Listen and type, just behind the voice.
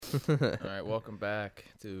All right, welcome back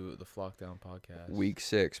to the Flockdown podcast. Week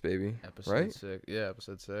 6, baby. Episode right? 6. Yeah,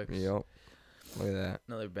 episode 6. Yep. Look at that.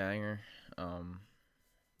 Another banger.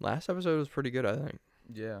 Last episode was pretty good, I think.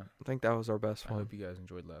 Yeah. I think that was our best I one. hope you guys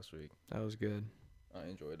enjoyed last week. That was good. I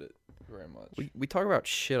enjoyed it very much. We talk about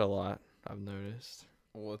shit a lot, I've noticed.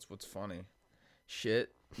 Well, it's what's funny. Shit,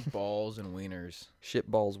 balls, and wieners. Shit,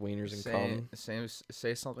 balls, wieners, and cum.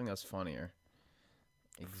 Say something that's funnier.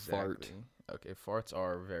 Exactly. Fart. Okay, farts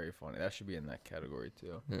are very funny. That should be in that category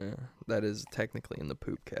too. Yeah, that is technically in the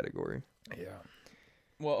poop category. Yeah.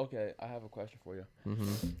 Well, okay, I have a question for you.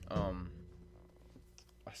 Mm-hmm.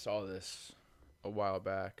 I saw this a while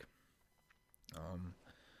back.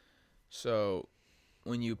 So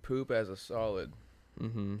when you poop as a solid,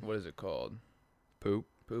 Mm-hmm. what is it called? Poop.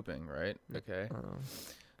 Pooping, right? Okay. Uh,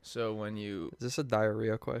 So when you is this a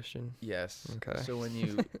diarrhea question? yes. Okay. So when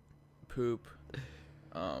you poop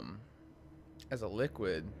as a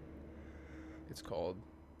liquid, it's called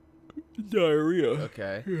Diarrhea.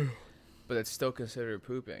 okay. But it's still considered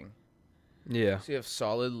pooping. Yeah. So you have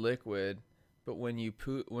solid liquid, but when you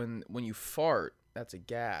poop when you fart, that's a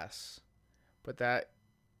gas. But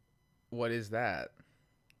what is that?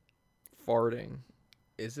 Farting.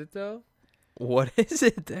 Is it though? What is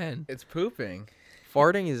it then? It's pooping.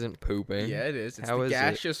 Farting isn't pooping. Yeah, it is. It's How the is it?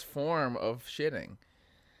 gaseous form of shitting.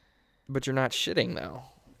 But you're not shitting, though.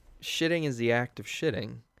 Shitting is the act of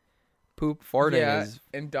shitting. Farting is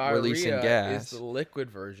and diarrhea releasing gas. is the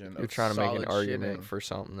liquid version. You're of trying to make an solid argument shitting. for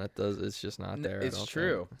something that does. It's just not there. It's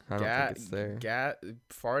true. I don't think it's there.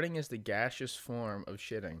 Farting is the gaseous form of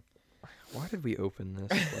shitting. Why did we open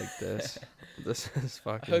this like this? This is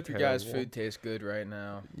I fucking hope you guys' terrible. food tastes good right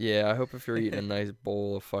now. Yeah, I hope if you're eating a nice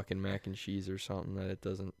bowl of fucking mac and cheese or something that it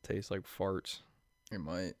doesn't taste like farts. It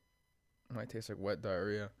might taste like wet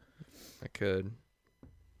diarrhea. I could.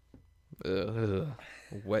 Ugh.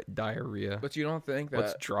 Wet diarrhea. But you don't think that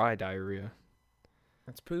What's dry diarrhea?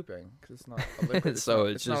 it's pooping because it's not a liquid. So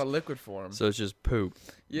it's not a liquid form. So it's just poop.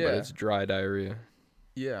 Yeah, But it's dry diarrhea.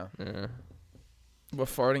 yeah. Yeah. But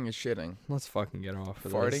farting is shitting. Let's fucking get off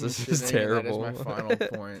of Farting this. is This shitting. is terrible. That is my final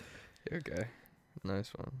point. Okay.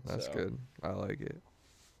 Nice one. That's So. good. I like it.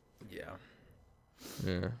 Yeah.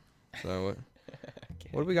 Yeah. So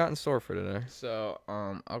what do we got in store for today? So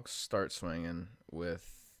I'll start swinging with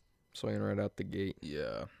Swinging right out the gate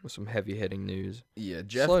with some heavy hitting news. yeah.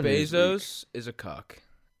 Jeff Slow news Bezos is a cuck.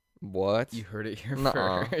 What? You heard it here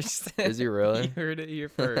Nuh-uh. first. Is he really? You heard it here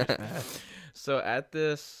first. So at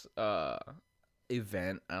this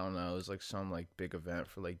event, I don't know, it was like some like big event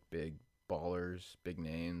for like big ballers, big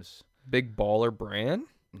names. Big baller brand?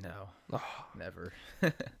 No, Oh, never. we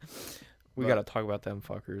But- gotta talk about them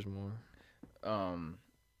fuckers more.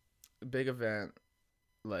 Big event,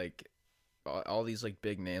 like all these like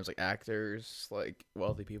big names, like actors, like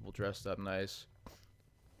wealthy people dressed up nice.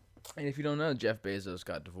 And if you don't know, Jeff Bezos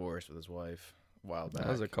got divorced with his wife a while back.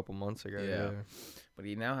 That was a couple months ago. Yeah. Yeah. But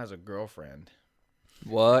he now has a girlfriend.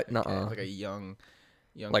 What? Okay, Nuh-uh. like a young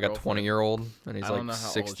Like a girlfriend. 20-year-old, and he's I don't like know how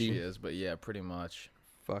 60. old she is, but yeah, pretty much.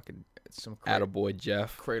 Fucking It's some attaboy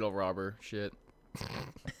Jeff. cradle robber shit.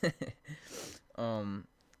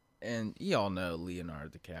 And y'all know Leonardo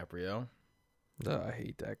DiCaprio, I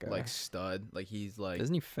hate that guy. like stud. Like he's like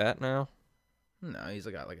Isn't he fat now? no, he's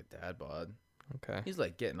like got like a dad bod. Okay. He's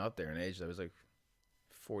like getting up there in age. Though he's like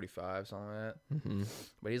 45, something like that. Mm-hmm.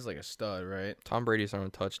 But he's like a stud, right? Tom Brady's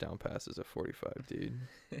throwing touchdown passes at 45, dude.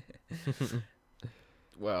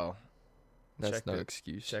 Well, That's check no thi-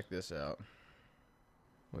 excuse. check this out.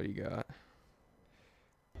 What do you got?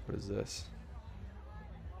 What is this?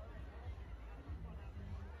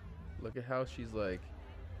 Look at how she's like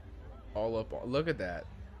all up. Look at that.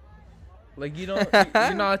 Like you don't.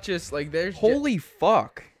 You're not just like there's. Holy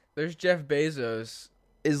fuck. There's Jeff Bezos.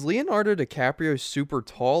 Is Leonardo DiCaprio super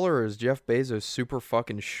tall or is Jeff Bezos super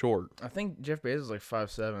fucking short? I think Jeff Bezos is like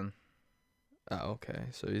 5'7". Oh, okay.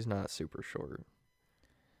 So he's not super short.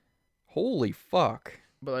 Holy fuck.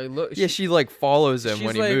 But like look. Yeah, she like follows him she's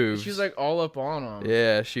when like, he moves. She's like all up on him.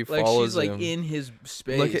 yeah, she Like follows she's like him. in his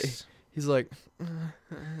space. Look at- He's like,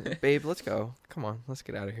 babe, let's go. Come on, let's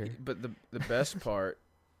get out of here. But the best part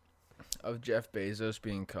of Jeff Bezos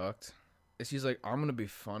being cucked is he's like, I'm gonna be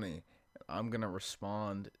funny. I'm gonna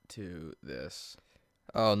respond to this.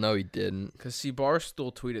 Oh no, he didn't. Cause see,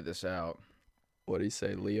 Barstool tweeted this out. What'd he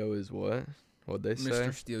say? Leo is what? What'd they say?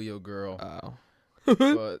 Mr. Steal Your Girl. Oh.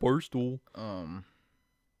 But Barstool.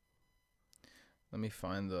 let me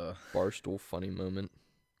find the Barstool funny moment.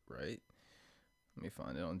 right. Let me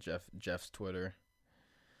find it on Jeff's Twitter.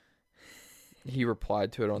 He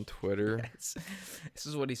replied to it on Twitter. Yes. This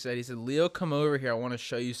is what he said. He said, Leo, come over here. I want to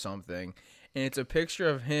show you something. and it's a picture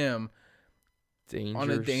of him on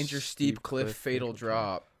a dangerous steep cliff, fatal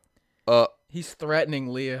drop. He's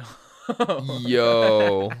threatening Leo.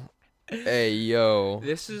 Yo. Hey, yo.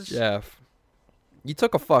 This is Jeff. You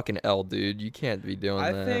took a fucking L, dude. You can't be doing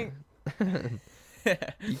that. think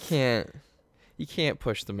You can't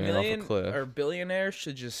push the man off a cliff. Or billionaires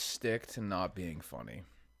should just stick to not being funny.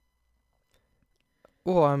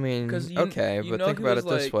 Well, I mean, okay, you but know think he about was it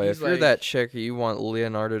this like- way. he's If you're like- that chick, you want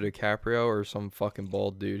Leonardo DiCaprio or some fucking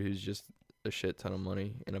bald dude who's just a shit ton of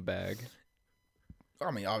money in a bag. I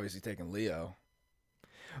mean, obviously taking Leo.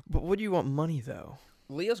 But what do you want money, though?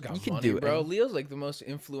 Leo's got You can money, do bro. any- Leo's like the most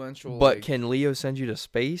influential. But like, can Leo send you to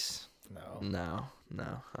space? no.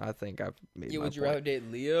 No. I think I've made Yeah, my would you point. rather date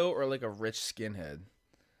Leo or like a rich skinhead?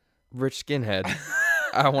 Rich skinhead.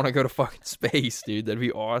 I want to go to fucking space, dude. That'd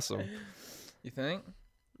be awesome. You think?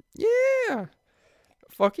 Yeah.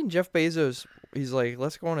 Fucking Jeff Bezos, he's like,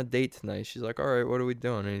 let's go on a date tonight. She's like, all right, what are we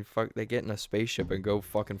doing? And they get in a spaceship and go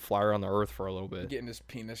fucking fly around the earth for a little bit. Getting this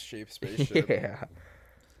penis-shaped spaceship. Yeah.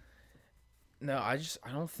 No, I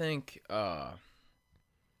don't think.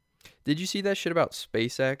 Did you see that shit about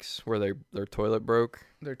SpaceX where their toilet broke?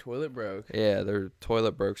 Their toilet broke. Yeah, their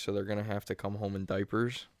toilet broke, so they're gonna have to come home in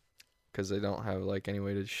diapers because they don't have like any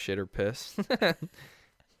way to shit or piss.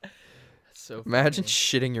 So Imagine funny.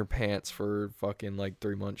 shitting your pants for fucking like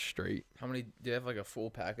 3 months straight. How many? Do they have like a full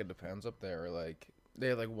pack of Depends up there, or like they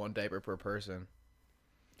have like one diaper per person?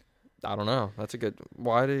 I don't know. That's a good.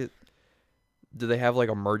 Why do they have like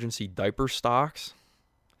emergency diaper stocks?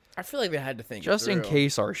 I feel like they had to think Just it in through.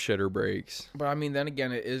 case our shitter breaks. But I mean, then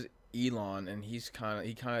again, it is Elon, and he kind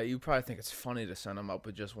of. You probably think it's funny to send him up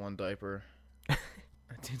with just one diaper.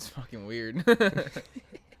 That dude's fucking weird.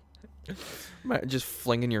 Just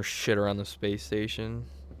flinging your shit around the space station.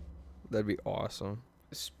 That'd be awesome.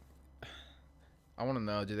 I want to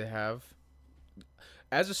know, do they have,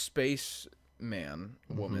 as a space man,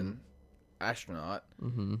 woman, astronaut,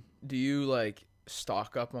 Mm-hmm. do you like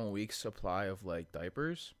stock up on a week's supply of like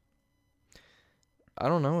diapers? I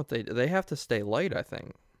don't know what they have to stay light, I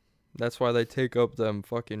think. That's why they take up them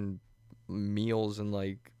fucking meals in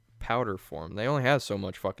like powder form. They only have so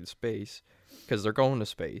much fucking space because they're going to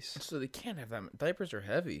space. So they can't have that. Diapers are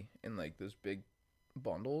heavy in like those big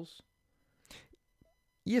bundles.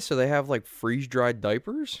 Yeah, so they have like freeze-dried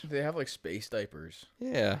diapers? They have like space diapers.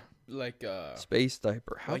 Yeah. Like Space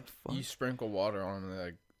diaper. How like the fuck? you sprinkle water on them,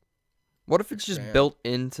 like What if it's just expand. built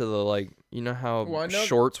into the like, you know how Well, I know-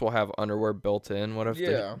 shorts will have underwear built in? What if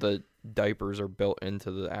Yeah. the diapers are built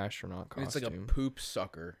into the astronaut costume? it's like a poop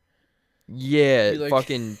sucker. Yeah, You, it like-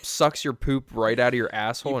 fucking sucks your poop right out of your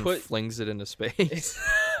asshole and put- flings it into space.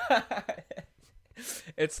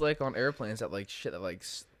 It's like on airplanes that like shit that like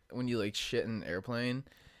when you like shit in an airplane,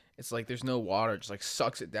 it's like there's no water, it just like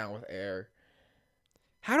sucks it down with air.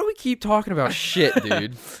 How do we keep talking about shit,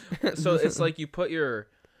 dude? So it's like you put your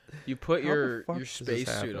fuck your does this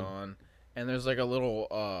spacesuit happen? on, and there's like a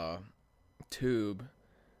little tube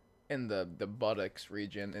in the buttocks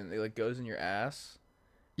region, and it like goes in your ass,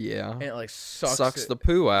 Yeah. and it like sucks the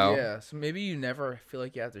poo out. Yeah, so maybe you never feel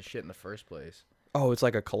like you have to shit in the first place. Oh, it's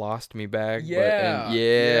like a colostomy bag. Yeah, But,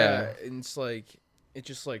 yeah. and it's like it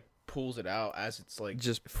just like pulls it out as it's like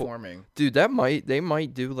Just forming. Dude, they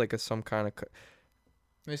might do like some kind of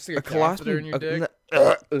They stick a a catheter in your colostomy.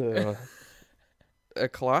 dick. A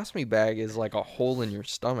colostomy bag is like a hole in your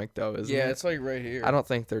stomach, though, isn't Yeah, it? it's like right here. I don't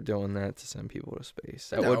think they're doing that to send people to space.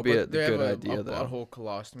 That No, would be a but they have good idea, a though. butthole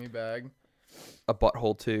colostomy bag. A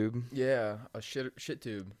butthole tube, Yeah, a shit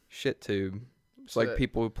tube. shit tube. It's So like that-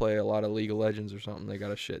 people who play a lot of League of Legends or something. They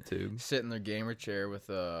got a shit tube. Sit in their gamer chair with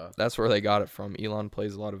That's where they got it from. Elon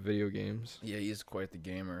plays a lot of video games. Yeah, he's quite the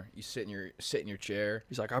gamer. You sit in your chair.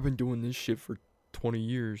 He's like, I've been doing this shit for 20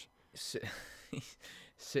 years. Sit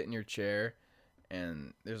sit in your chair,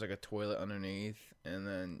 and there's like a toilet underneath, and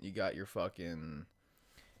then you got your feeding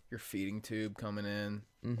tube coming in,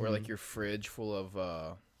 or like Mhm. your fridge full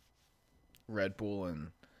of Red Bull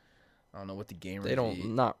and I don't know what the gamers They don't eat.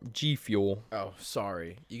 not G Fuel. Oh,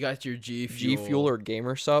 sorry. You got your G G Fuel. Fuel or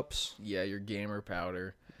Gamer Sups, Yeah, your gamer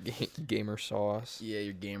powder. Gamer Sauce, Yeah,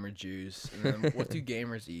 your gamer juice. And then what do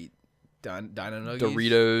gamers eat? Dino Nuggies?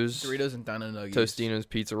 Doritos, and Dino Nuggies. Tostino's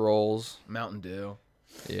pizza rolls. Mountain Dew.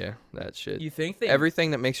 Yeah, that shit. You think they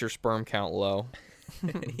Everything that makes your sperm count low.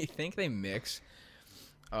 you think they mix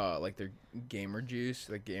like their gamer juice,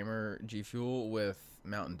 the gamer G Fuel with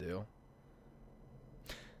Mountain Dew?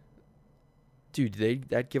 Dude,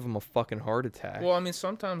 that'd give them a fucking heart attack. Well, I mean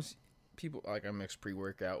sometimes People like I mix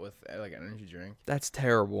pre-workout with like energy drink. That's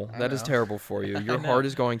terrible. I That is know. terrible for you. Your I know. heart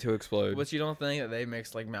is going to explode. But you don't think that they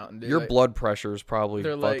mix like Mountain Dew? Your like, blood pressure is probably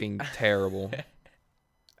they're like- fucking terrible.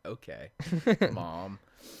 Okay, mom.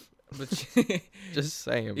 But Just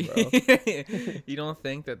saying, bro. you don't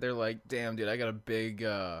think that they're like, damn, dude, I got a big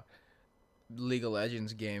League of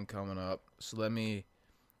Legends game coming up, so let me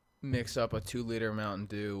mix up a 2-liter Mountain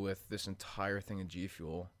Dew with this entire thing of G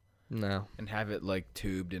Fuel No. and have it like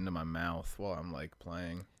tubed into my mouth while I'm like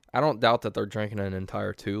playing. I don't doubt that they're drinking an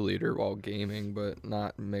entire 2-liter while gaming, but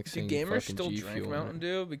not Do mixing gamers fucking still G drink Fuel in Mountain it.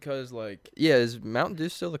 Dew? Because like, Yeah, is Mountain Dew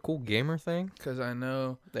still the cool gamer thing? because I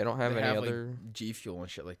know They don't have they any have other like G Fuel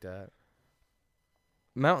and shit like that.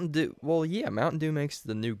 Mountain Dew. Well, yeah, Mountain Dew makes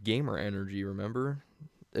the new gamer energy, remember?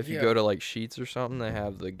 If you Yeah. go to like Sheets or something, they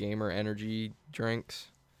have the gamer energy drinks.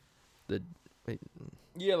 The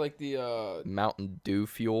Yeah, like the Mountain Dew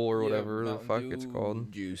Fuel or whatever the fuck it's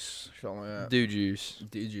called. Juice, something like that. Dew Juice,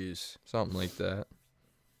 Dew juice. something like that.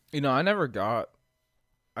 You know, I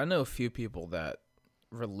know a few people that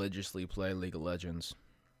religiously play League of Legends.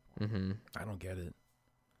 Mhm. I don't get it.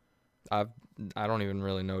 I don't even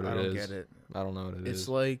really know what I it don't is. get it. I don't know what it is. It's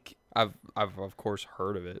like, I've of course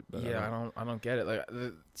heard of it, but yeah, I don't get it. Like,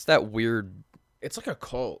 it's that weird. it's like a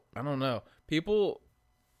cult. I don't know. People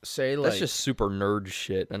say like, That's just super nerd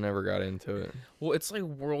shit. I never got into it. well, it's like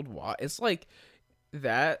worldwide. It's like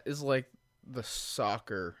that is like the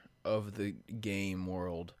soccer of the game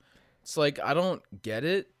world. It's like I don't get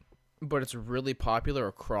it, but it's really popular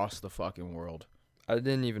across the fucking world. I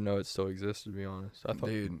didn't even know it still existed, to be honest. I thought,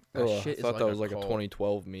 Dude, that ugh, shit I thought is that like was a like cult. a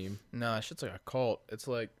 2012 meme. Nah, shit's like a cult. It's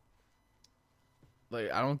like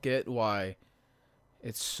I don't get why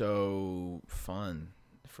it's so fun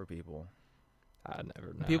for people. I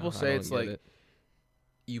never. People I say don't it's get like it.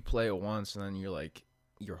 you play it once and then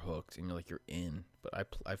you're hooked and you're in. But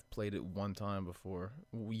I've played it one time before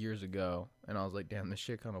years ago and I was like, damn, this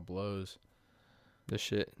shit kind of blows. This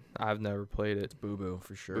shit. I've never played it. It's boo boo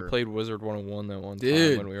for sure. We played Wizard 101 that one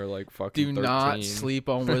Dude, time when we were like fucking Do 13. not sleep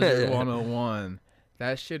on Wizard 101.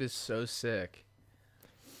 That shit is so sick.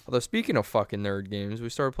 Although speaking of fucking nerd games, we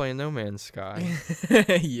started playing No Man's Sky.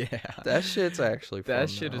 Yeah. That shit's actually fun. That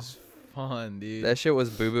shit though. is fun, dude. That shit was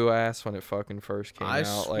boo boo ass when it fucking first came I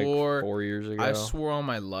out swore- like 4 years ago. I swore on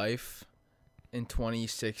my life in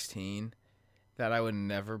 2016 that I would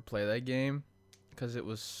never play that game because it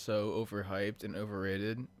was so overhyped and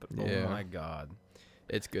overrated. But Yeah. oh my god,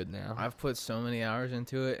 It's good now. I've put so many hours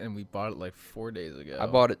into it, and we bought it like 4 days ago. I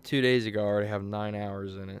bought it 2 days ago. I already have 9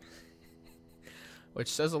 hours in it, which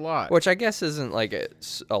says a lot. which I guess isn't like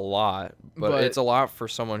it's a lot, but But- it's a lot for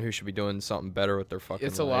someone who should be doing something better with their fucking.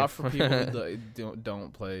 It's a lot life. for people who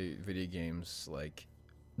don't play video games like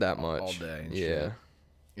that all much. day. And Yeah, shit.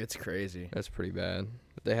 It's crazy. that's pretty bad.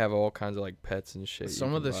 But they have all kinds of like pets and shit.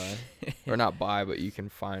 Some you of can the buy. Or not buy, but you can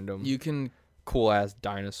find them. you can Cool ass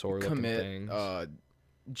dinosaur looking commit things.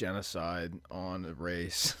 genocide on a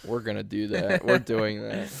race. We're gonna do that. We're doing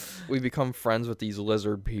that. We become friends with these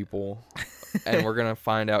lizard people, and we're gonna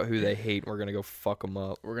find out who they hate. And we're gonna go fuck them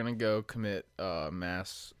up. We're gonna go commit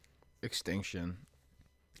mass extinction.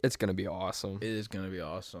 It's gonna be awesome. It is gonna be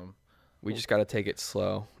awesome. We just gotta take it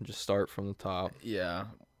slow. Just start from the top. Yeah,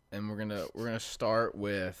 and we're gonna start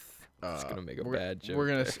with. It's gonna make a we're- bad joke.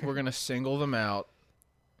 We're gonna single them out,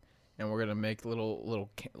 and we're gonna make little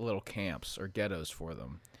camps or ghettos for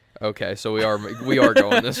them. Okay, so we are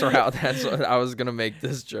going this route. That's what I was gonna make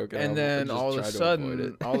this joke, And I then just all of tried a to avoid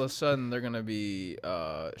sudden, it. all of a sudden, they're gonna be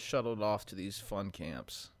shuttled off to these fun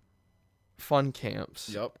camps. Fun camps.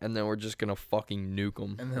 Yep. And then we're just gonna fucking nuke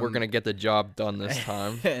them. And We're then- gonna get the job done this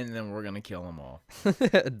time. And then we're gonna kill them all.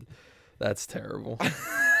 That's terrible.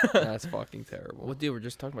 That's fucking terrible. Well, dude, we're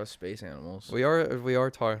just talking about space animals. We are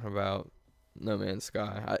talking about No Man's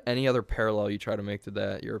Sky. Any other parallel you try to make to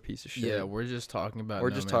that, you're a piece of shit. Yeah, we're just talking about. we're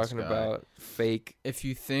No just Man's talking Sky. about fake If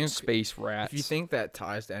you think space rats. if you think that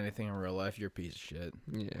ties to anything in real life, you're a piece of shit,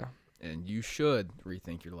 yeah, and you should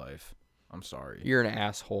rethink your life. I'm sorry. you're an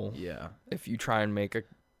asshole Yeah. if you try and make a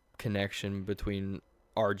connection between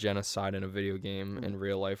our genocide in a video game and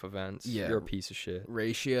real life events. Yeah. You're a piece of shit.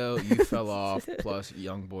 Ratio, you fell off. Plus,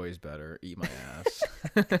 young boy's better. Eat my ass.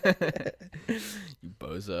 You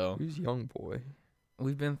bozo. Who's young boy?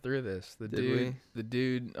 We've been through this. The Did dude. we? The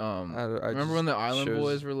dude. I Remember just when the Island shows-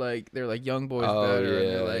 Boys were like, they're like, young boys Oh better. And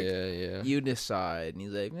yeah, they're like, yeah. you decide. And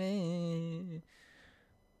he's like, meh.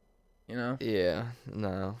 You know. Yeah,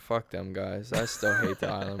 no, fuck them guys. I still hate the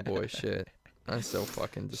Island Boy shit. I still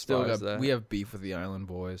fucking Still despise got. that. We have beef with the Island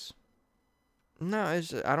Boys. No,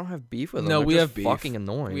 I don't have beef with them. No, They're we just have beef. fucking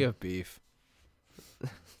annoying. We have beef.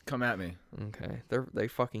 Come at me. Okay, they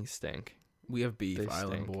fucking stink. We have beef, They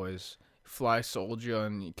Island stink. Boys. Fly Soldier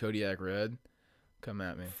and Kodiak Red. Come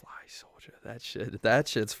at me. Fly Soldier. That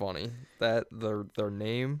shit's funny. That their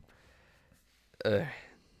name.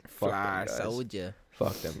 Fuck them guys. Soldier.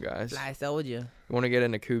 Fuck them guys. Fly Soldier. You want to get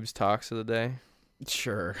into Coob's talks of the day?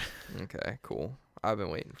 Sure. Okay, cool. I've been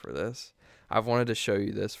waiting for this. I've wanted to show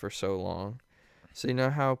you this for so long. So you know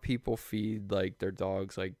how people feed like their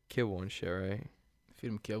dogs like kibble and shit, right? Feed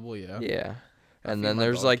them kibble, yeah. Yeah. I And feed then my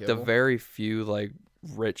there's dog like the kibble. very few like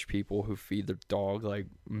rich people who feed their dog like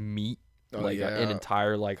meat, Oh, like yeah. an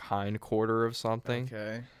entire like hind quarter of something.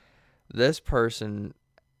 Okay. This person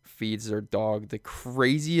feeds their dog the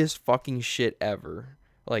craziest fucking shit ever.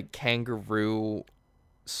 Like kangaroo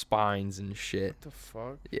spines and shit. What the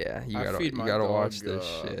fuck? Yeah, you I feed my gotta dog, watch this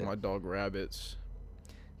shit. My dog rabbits.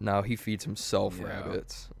 Now he feeds himself Yeah.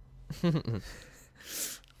 rabbits.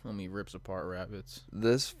 When he rips apart rabbits.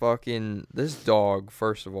 This dog,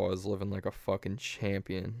 first of all, is living like a fucking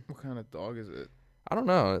champion. What kind of dog is it? I don't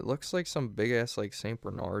know. It looks like some big ass like Saint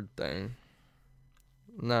Bernard thing.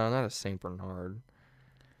 No, not a Saint Bernard.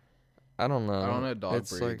 I don't know. I don't know dog It's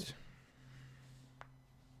breeds. like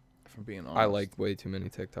If I'm being honest. I like way too many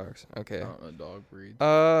TikToks. Okay. I don't know dog breeds.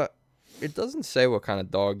 It doesn't say what kind of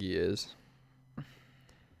dog he is.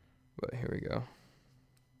 But here we go.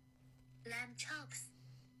 Lamb chops,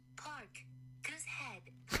 pork, goose head,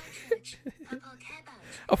 partridge, purple cabbage.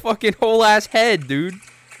 A fucking whole ass head, dude.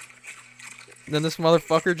 Then this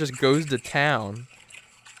motherfucker just goes to town.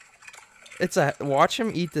 Watch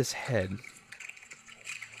him eat this head.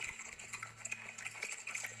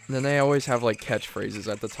 And then they always have like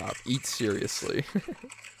catchphrases at the top. Eat seriously.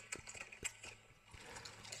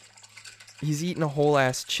 He's eating a whole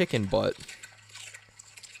ass chicken butt.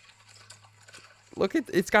 Look at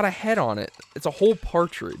it's got a head on it. It's a whole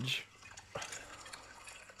partridge.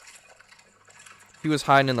 He was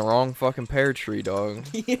hiding in the wrong fucking pear tree, dog.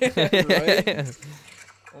 Yeah, right?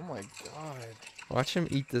 Oh my god. Watch him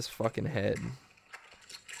eat this fucking head.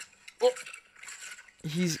 Oh.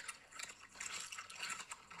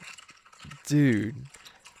 Dude.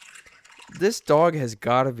 This dog has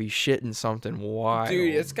gotta be shitting something wild.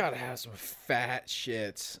 Dude, it's gotta have some fat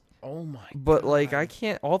shits. Oh my But, god. like, I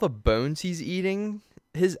can't... All the bones he's eating,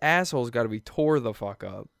 his asshole's gotta be tore the fuck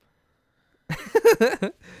up.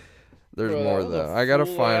 There's Bro, more, that was though. a I gotta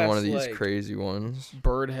find one of full-ass, these like- crazy ones.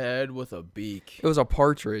 Bird head with a beak. It was a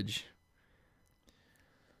partridge.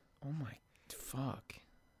 Oh my fuck.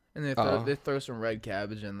 And Uh-oh. they throw some red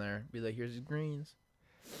cabbage in there. Be like, here's your greens.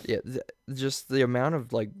 Yeah, just the amount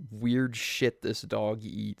of like weird shit this dog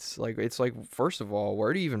eats. Like it's like, first of all,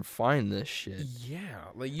 where do you even find this shit? Yeah,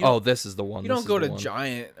 like you. Oh, this is the one. you This don't is go the to one.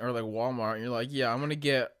 Giant or like Walmart and you're like, yeah, I'm gonna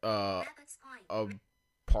get Rabbit's point.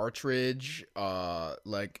 a partridge.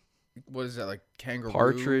 Like what is that? Like kangaroo.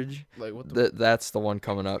 Partridge. Like what the? That's the one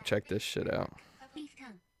coming up. Check this shit out. Beef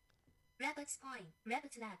tongue. Rabbit's point.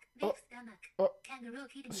 Rabbit's leg. Oh. Beef stomach. Oh. Kangaroo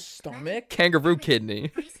kidney. Stomach? Kangaroo kidney.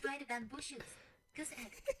 Freeze-dried bamboo shoots. Goose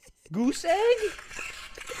egg. Goose egg.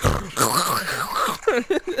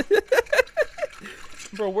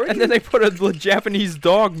 Bro, And then they put a Japanese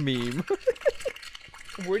dog meme.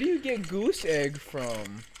 where do you get goose egg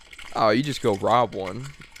from? Oh, you just go rob one.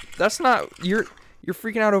 That's not you're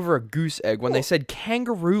freaking out over a goose egg when they Well- said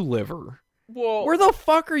kangaroo liver. Well, Where the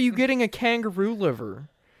fuck are you getting a kangaroo liver?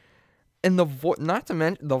 And not to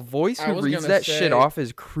mention the voice I who was reads gonna that say, shit off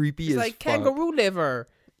is creepy it's as like fuck. kangaroo liver.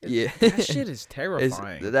 Yeah, That shit is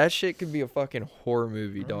terrifying. that shit could be a fucking horror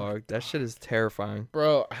movie, dog. That shit is terrifying.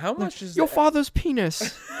 Bro, how much is Your that? father's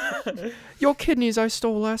penis. Your kidneys I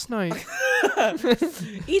stole last night.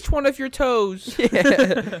 Each one of your toes.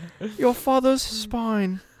 Yeah. Your father's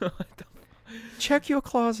spine. Check your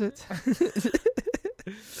closet.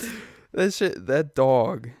 That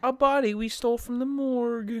dog. A body we stole from the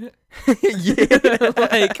morgue. Yeah.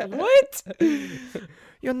 Like, what?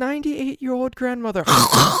 Your 98-year-old grandmother.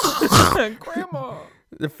 Grandma.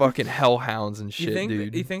 They're fucking hellhounds and shit,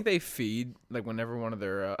 dude. You think they feed like whenever one of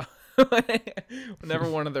their whenever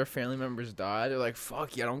one of their family members die, they're like,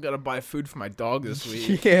 "Fuck yeah, I don't gotta buy food for my dog this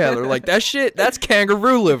week. Yeah, they're like, that's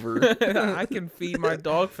kangaroo liver. I can feed my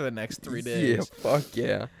dog for the next 3 days." Yeah, fuck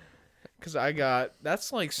yeah. Cause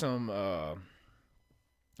that's like some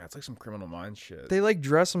Criminal Minds shit. They like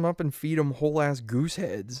dress him up and feed him whole ass goose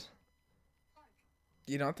heads.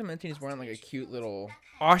 You know, not to mention he's wearing like a cute little.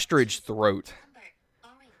 Ostrich throat. Cucumber.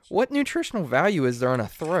 Orange. What nutritional value is there in a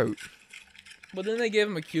throat? But then they give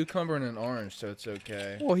him a cucumber and an orange, so it's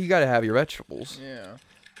okay. Well, you gotta have your vegetables. Yeah,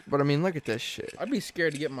 But I mean, look at this shit. I'd be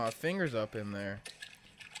scared to get my fingers up in there.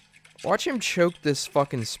 Watch him choke this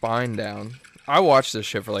fucking spine down. I watched this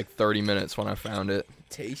shit for like 30 minutes when I found it.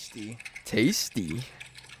 Tasty. Tasty.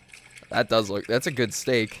 That's a good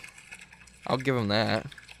steak. I'll give him that.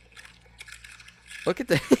 Look at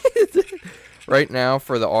that. Right now,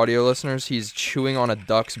 for the audio listeners, he's chewing on a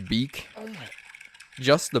duck's beak. Oh my.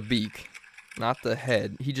 Just the beak, not the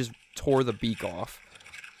head. He just tore the beak off.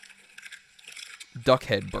 Duck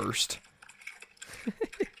head burst.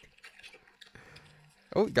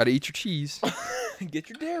 Oh, gotta eat your cheese. Get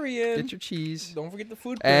your dairy in. Get your cheese. Don't forget the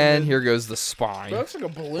food. And here goes the spine. That looks like a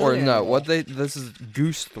balloon. Or no, animal. this is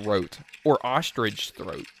goose throat or ostrich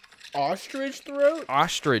throat. Ostrich throat?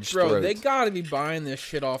 Ostrich Bro, throat. they gotta be buying this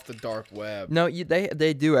shit off the dark web. No,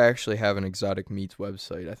 they do actually have an exotic meats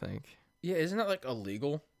website, I think. Yeah, isn't that like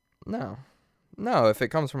illegal? No, if it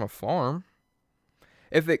comes from a farm.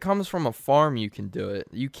 If it comes from a farm, you can do it.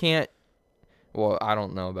 You can't. Well, I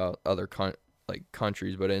don't know about other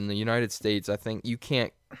countries, but in the United States, I think you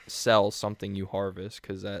can't sell something you harvest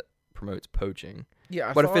because that promotes poaching.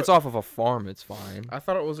 Yeah, But if it's off of a farm, it's fine. I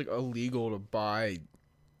thought it was like illegal to buy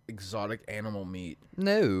exotic animal meat.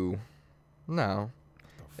 No. Not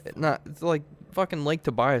it's like fucking Lake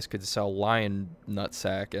Tobias could sell lion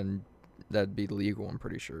nutsack and that'd be legal, I'm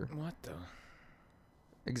pretty sure. What the?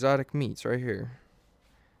 Exotic meats right here.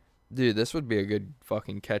 Dude, this would be a good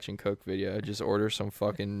fucking catch and cook video. Just order some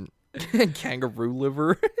fucking kangaroo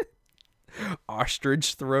liver.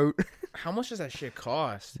 Ostrich throat. How much does that shit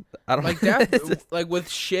cost? I don't Like that, like with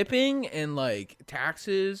shipping and like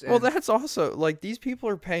taxes. And Well, that's also like these people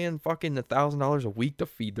are paying fucking $1,000 a week to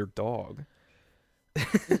feed their dog.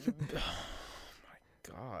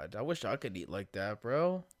 God, I wish I could eat like that,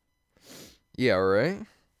 bro. Yeah, right?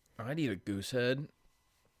 I'd eat a goose head,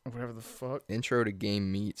 or whatever the fuck. Intro to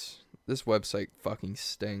game meats. This website fucking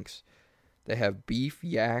stinks. They have beef,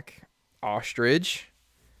 yak, ostrich,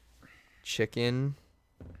 chicken.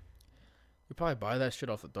 You probably buy that shit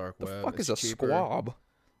off the dark The web. fuck It's is a cheaper. squab?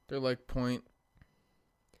 They're like point.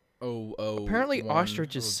 Apparently,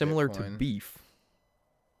 ostrich is similar to Bitcoin. beef.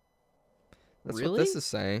 That's what Really? this is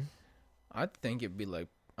saying. I think it'd be like.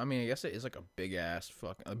 I mean, I guess it is like a big ass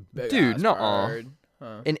fucking. A big Dude, ass nuh-uh. bird.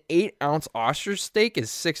 Huh. An 8-ounce ostrich steak is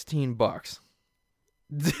 $16.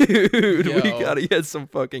 Dude, we Yo. gotta get some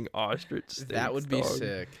fucking ostrich steaks. That would be dog.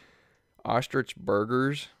 sick. Ostrich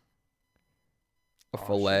burgers. A Ostrich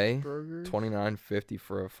fillet. burgers? $29.50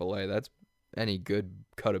 for a fillet. That's any good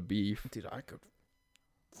cut of beef. Dude, I could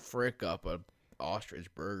frick up a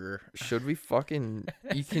ostrich burger. Should we fucking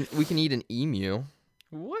we can eat an emu.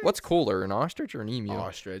 What? What's cooler, an ostrich or an emu?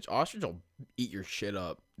 Ostrich? Ostrich will eat your shit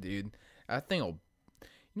up, dude. That thing will.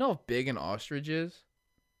 You know how big an ostrich is?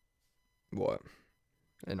 What?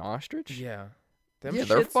 An ostrich? Yeah. Yeah,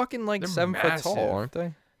 they're fucking like they're 7 foot tall, massive. aren't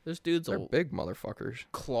they? Those dudes They're will big motherfuckers.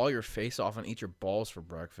 claw your face off and eat your balls for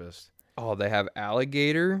breakfast. Oh, they have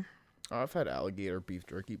alligator. Oh, I've had alligator beef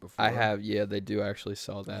jerky before. I have, yeah, they do actually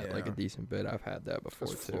sell that like a Yeah. decent bit. I've had that before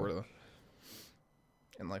That's too. Florida.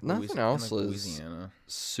 And like Nothing Louis- else and, like, is- Louisiana.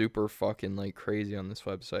 Super fucking like crazy on this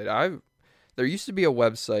website. There used to be a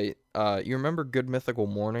website. You remember Good Mythical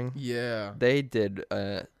Morning? Yeah. They did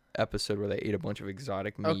a episode where they ate a bunch of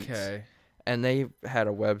exotic meats. Okay. And they had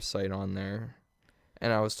a website on there.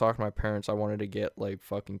 And I was talking to my parents. I wanted to get like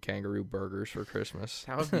fucking kangaroo burgers for Christmas.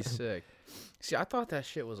 That would be sick. See, I thought that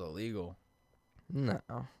shit was illegal. No.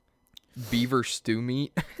 Beaver stew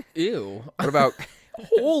meat. Ew. What about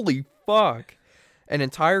holy fuck? An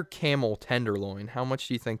entire camel tenderloin. How much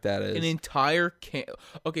do you think that is? An entire can.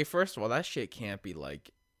 Okay, first of all, that shit can't be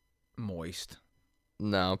like moist.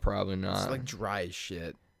 No, probably not. It's like dry as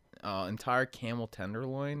shit. Entire camel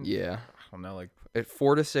tenderloin. Yeah. I don't know, like At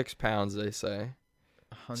 4 to 6 pounds, they say.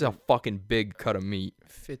 It's a 100, fucking big cut of meat.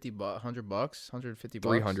 $50, $100, $150,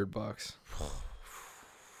 $300.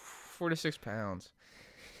 4 to 6 pounds.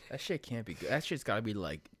 That shit can't be good. That shit's gotta be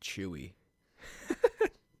like chewy.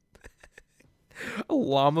 A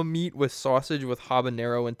llama meat with sausage with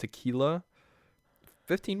habanero and tequila.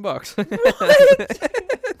 $15.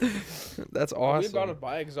 That's Are we about to awesome.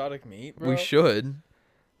 buy exotic meat, bro? We should.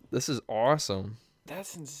 This is awesome.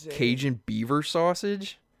 That's insane. Cajun beaver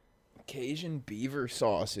sausage? Cajun beaver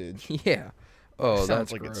sausage. Yeah. Oh, Sounds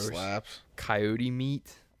that's like gross. it slaps. Coyote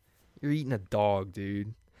meat? You're eating a dog,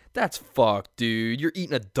 dude. That's fucked, dude. You're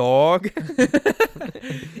eating a dog?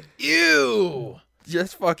 Ew.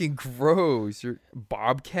 Just fucking gross. You're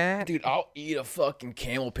bobcat? Dude, I'll eat a fucking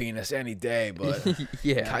camel penis any day, but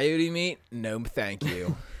Yeah. coyote meat? No, thank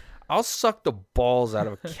you. I'll suck the balls out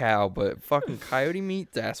of a cow, but fucking coyote meat,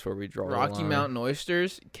 that's where we draw the Rocky line. Mountain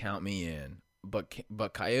oysters? Count me in.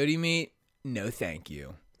 But coyote meat? No, thank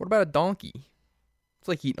you. What about a donkey? It's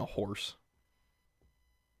like eating a horse.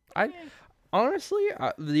 Honestly,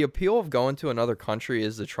 the appeal of going to another country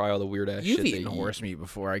is to try all the weird ass You've shit eaten they horse meat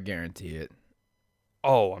before, I guarantee it.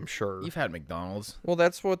 Oh, I'm sure. You've had McDonald's. Well,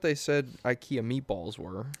 that's what they said IKEA meatballs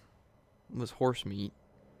were. Was horse meat.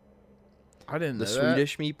 I didn't know The that.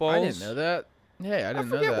 Swedish meatballs. I didn't know that. Hey, I I didn't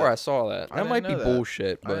know forget that. where I saw that. I That didn't might be know that.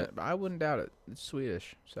 bullshit, but I wouldn't doubt it. It's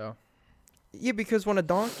Swedish, so. yeah, because when a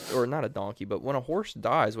donkey, or not a donkey, but when a horse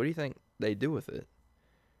dies, what do you think they do with it?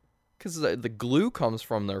 Because the glue comes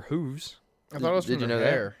from their hooves. I thought it was Did from you their know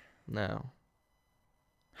that? hair. No.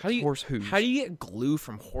 How do you Horse hooves. How do you get glue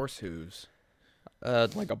from horse hooves?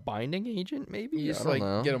 Like a binding agent, maybe? You just I don't like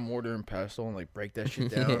know. get a mortar and pestle and like break that shit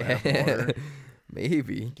down. Add water.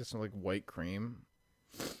 Maybe. Get some like white cream.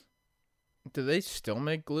 Do they still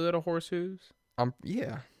make glue out of horse hooves?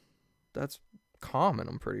 Yeah. That's common,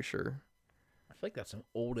 I'm pretty sure. I feel like that's some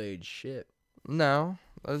old age shit. No.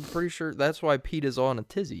 I'm pretty sure that's why Peta's on a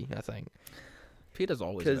tizzy, I think. Peta's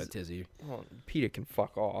always in a 'Cause- tizzy. Well, Peta can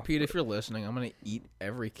fuck off. Pete, if you're listening, I'm gonna eat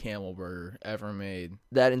every camel burger ever made.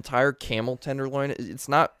 That entire camel tenderloin, it's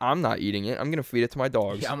not, I'm not eating it. I'm going to feed it to my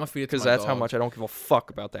dogs. Yeah, I'm gonna feed it to Because my that's how dog. much I don't give a fuck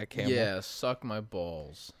about that camel. Yeah, suck my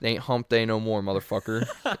balls. They ain't hump day no more, motherfucker.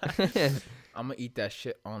 I'm gonna eat that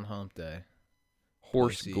shit on hump day.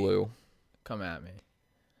 Horse Pussy. glue. Come at me.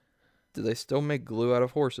 Do they still make glue out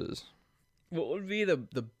of horses? What would be the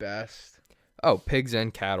best? Oh, pigs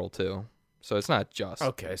and cattle too. So it's not just.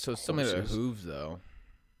 Okay, so it's something out of Horses. hooves though.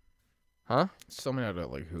 Huh? Something out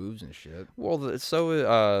of like hooves and shit.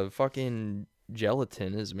 Well, fucking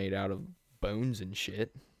gelatin is made out of bones and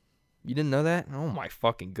shit. You didn't know that? Oh my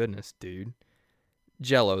fucking goodness, dude.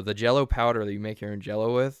 Jello, the Jello powder that you make your own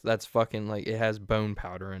Jello with, that's fucking like it has bone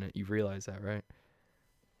powder in it. You realize that, right?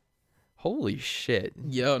 Holy shit.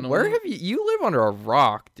 Yeah, no. Where have you live under a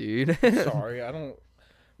rock, dude? Sorry, I don't.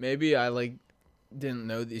 Maybe I like didn't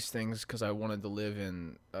know these things because I wanted to live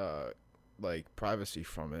in like privacy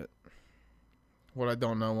from it. What I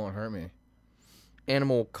don't know won't hurt me.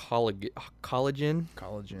 Animal collagen.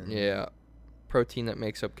 Collagen. Yeah. Protein that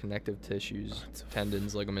makes up connective tissues,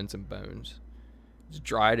 tendons, ligaments, and bones. It's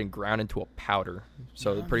dried and ground into a powder.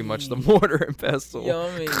 So pretty much the Yummy. mortar and pestle.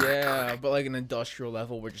 Yummy, yeah, but like an industrial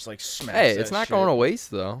level, we're just like smash. Hey, that it's not shit. going to waste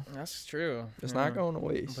though. That's true. It's yeah. not going to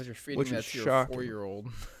waste. But you're feeding which that is to your shocking. 4-year-old.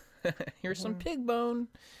 Here's some Well, pig bone.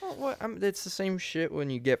 Well, it's the same shit when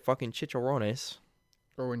you get fucking chicharrones.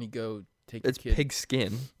 Or when you go take It's your kid, pig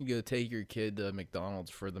skin. you go take your kid to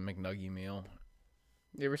McDonald's for the McNugget meal.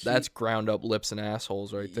 You ever That's ground up lips and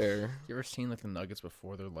assholes right there. You ever seen like the nuggets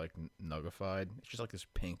before they're like nuggified? It's just like this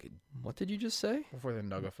pink What did you just say? before they're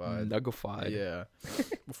nuggified. Nuggified. Yeah.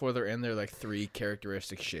 Before they're in their like 3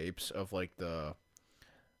 characteristic shapes of like the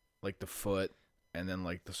foot and then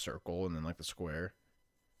like the circle and then like the square.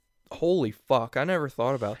 Holy fuck! I never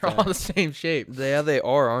thought about They're all that. the same shape. Yeah, they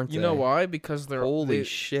are, aren't they? You know why? Because they're Holy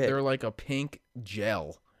shit! They're like a pink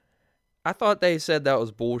gel. I thought they said that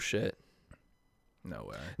was bullshit. No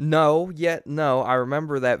way. No. I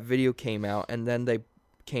remember that video came out, and then they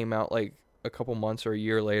came out like a couple months or a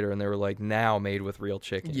year later, and they were like, now made with real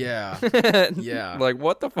chicken. Yeah. Yeah. Like,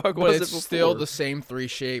 what the fuck But was it's it before? still the same 3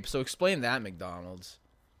 shapes. So explain that, McDonald's.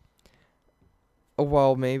 Oh,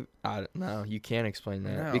 well, maybe I don't know. You can't explain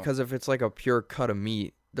that No. because if it's like a pure cut of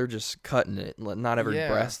meat, they're just cutting it. Not every Yeah.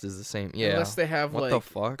 breast is the same. Yeah. Unless they have What like the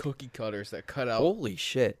fuck? cookie cutters that cut out. Holy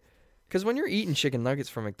shit! Because when you're eating chicken nuggets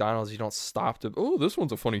from McDonald's, you don't stop to. Oh, this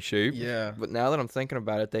one's a funny shape. Yeah. But now that I'm thinking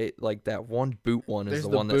about it, they like that one boot one is There's the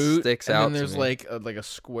the one boot, that sticks and out. then there's to me. like a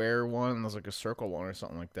square one, and there's like a circle one or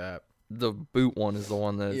something like that. The boot one is the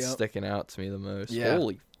one that's Yep. sticking out to me the most. Yeah.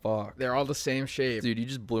 Holy fuck. They're all the same shape. Dude, you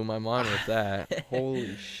just blew my mind with that.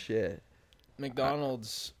 Holy shit.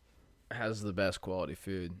 McDonald's has the best quality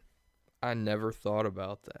food. I never thought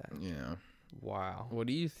about that. Yeah. Wow. What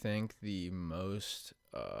do you think the most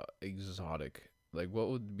exotic, like what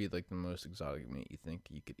would be like the most exotic meat you think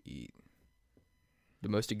you could eat? The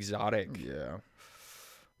most exotic. Yeah.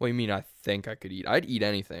 What do you mean I think I could eat? I'd eat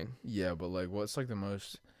anything. Yeah, but like what's like the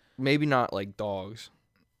most Maybe not like dogs.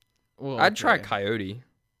 well I'd try okay. coyote,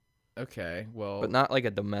 Okay, well but not like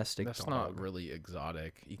a domestic that's dog. not really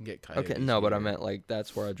exotic. You can get coyotes. Okay, no, but I here. meant like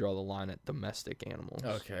that's where I draw the line at domestic animals.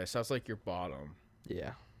 Okay, so that's like your bottom.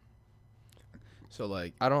 Yeah. So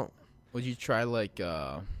like I don't. would you try like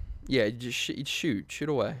Yeah, just shoot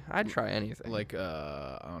away. I'd try anything. like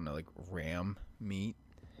I don't know, like ram meat?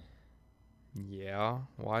 Yeah.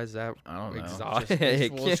 Why is that? I don't know. Exotic.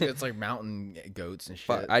 It's like mountain goats and shit.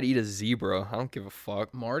 Fuck, I'd eat a zebra. I don't give a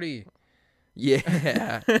fuck. Marty.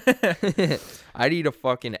 Yeah. I'd eat a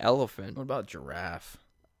fucking elephant. What about giraffe?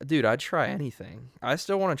 Dude, I'd try anything. I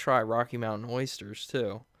still want to try Rocky Mountain oysters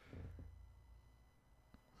too.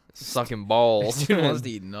 sucking balls. This dude wants to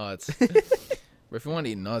eat nuts. But if you want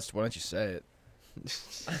to eat nuts, why don't you say it?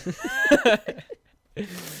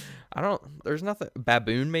 There's nothing.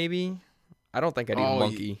 Baboon, maybe? I don't think I'd eat a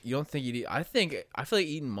monkey. You don't think you'd eat? I feel like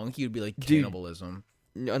eating monkey would be like Dude. cannibalism.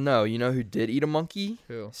 No, you know who did eat a monkey?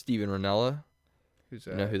 Who? Steven Ranella. Who's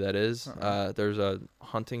You know who that is? Uh-uh. There's a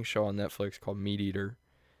hunting show on Netflix called Meat Eater,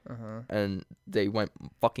 Uh-huh. and they went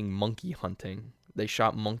fucking monkey hunting. They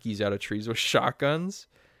shot monkeys out of trees with shotguns,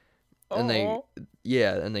 and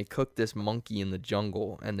they cooked this monkey in the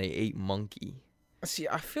jungle, and they ate monkey. See,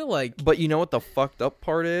 I feel like But you know what the fucked up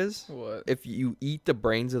part is? what? If you eat the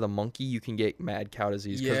brains of the monkey, you can get mad cow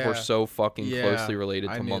disease because we're Yeah. so fucking Yeah, closely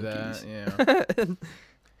related I to knew monkeys. that, yeah.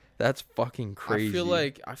 That's fucking crazy. I feel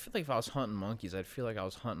like if I was hunting monkeys, I'd feel like I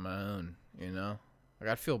was hunting my own. You know,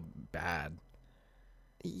 like I'd feel bad.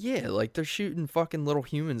 yeah, like they're shooting fucking little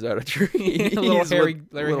humans out of trees. little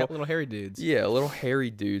hairy dudes. Yeah, little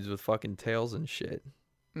hairy dudes with fucking tails and shit.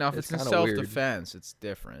 Now, if It's it's in kinda weird. self-defense, it's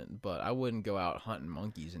different. But I wouldn't go out hunting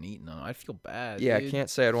monkeys and eating them. I'd feel bad. Yeah, dude. I can't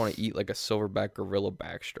say I'd want to eat like a silverback gorilla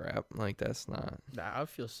backstrap. Like that's not. I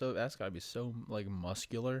feel so. That's gotta be so like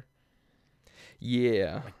muscular.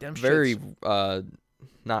 Yeah, Like them very shits,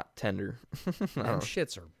 not tender. I them don't know.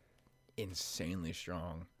 shits are insanely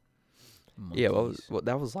strong. Yeah, Monkeys.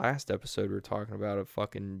 that was last episode we were talking about a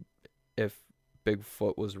fucking if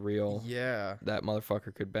Bigfoot was real, Yeah. that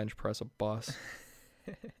motherfucker could bench press a bus.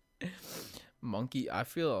 Monkey. I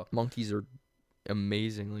feel. Monkeys are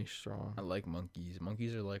amazingly strong. I like monkeys.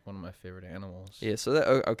 Monkeys are like one of my favorite animals. Yeah, so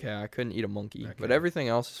okay, I couldn't eat a monkey, but Okay. everything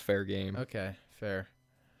else is fair game. Okay. Fair.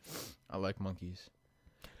 I like monkeys.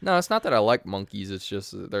 No, it's not that I like monkeys. It's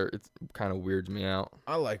just that it kind of weirds me out.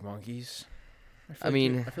 I like monkeys. I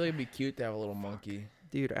mean- I feel like it'd be cute to have a little monkey.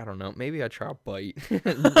 Dude, I don't know. Maybe I'd try a bite.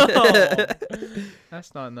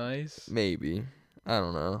 That's not nice. Maybe. I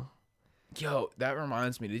don't know. Yo, that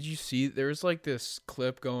reminds me. Did you see there was like this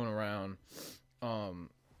clip going around?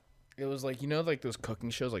 It was like like those cooking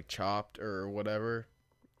shows like Chopped or whatever.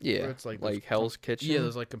 Yeah, Where it's like like those Hell's Kitchen. Yeah,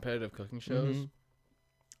 those like competitive cooking shows. Mhm.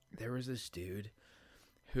 There was this dude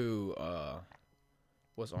who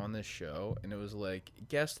was on this show, and it was like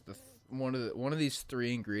guess one of these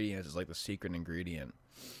three ingredients is like the secret ingredient,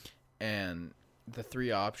 and the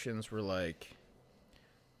three options were like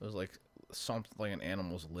it was like something like an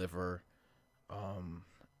animal's liver, and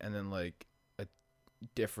then like a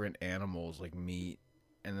different animal's like meat,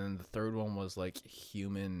 and then the third one was like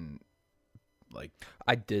human, like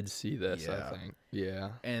I did see this. Yeah. I think. Yeah,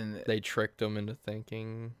 and they tricked him into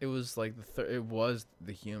thinking. it was like it was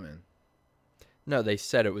the human. No, they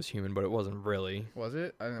said it was human, but it wasn't really. Was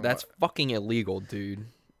it? I don't know. That's fucking illegal, dude.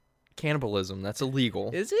 Cannibalism. That's illegal.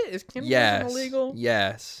 Is it? Is cannibalism Yes. illegal?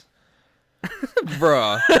 Yes.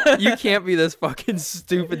 Bruh, you can't be this fucking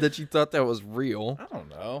stupid that you thought that was real. I don't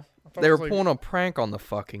know. I thought They it were was, pulling a prank on the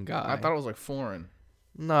fucking guy. I thought it was like foreign.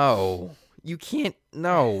 No, you can't.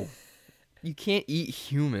 No, you can't eat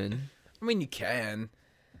human. I mean, you can.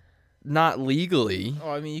 Not legally. Oh,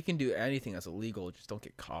 I mean, you can do anything that's illegal. Just don't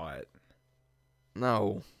get caught.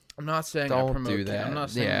 No, I'm not saying Don't I promote. do that. I'm not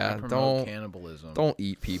saying Yeah, I promote don't- cannibalism. don't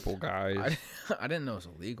eat people, guys. I didn't know it was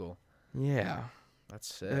illegal. Yeah.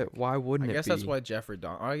 That's sick. Why wouldn't I it guess be? that's why Jeffrey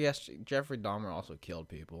Dahmer. I guess Jeffrey Dahmer also killed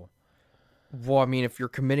people. Well, I mean, if you're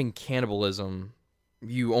committing cannibalism,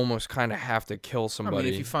 you almost kind of have to kill somebody. I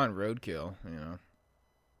mean, if you find roadkill, you know.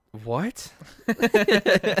 What?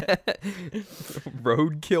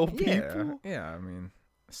 Roadkill people? Yeah. I mean,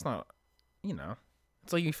 it's not.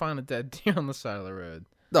 It's like you find a dead deer on the side of the road.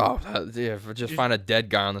 Oh, yeah. If I just find a dead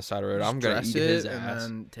guy on the side of the road, I'm gonna Dress eat his it ass.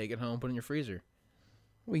 and then take it home, put it in your freezer.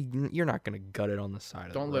 You're not gonna gut it on the side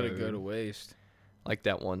of the road. Don't let it go to waste. Like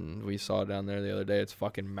that one we saw down there the other day. Its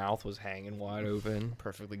fucking mouth was hanging wide open.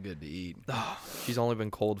 Perfectly good to eat. She's only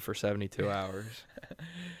been cold for 72 hours.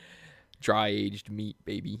 Dry aged meat,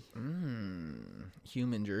 baby.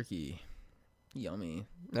 Human jerky. Yummy.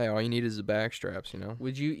 Hey, all you need is the back straps, you know?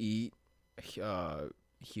 Would you eat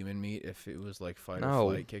human meat if it was like fight No.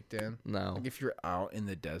 or flight kicked in? No. Like if you're out in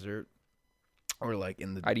the desert or like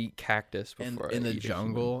in the I'd eat cactus in, before in I'd the eat a human.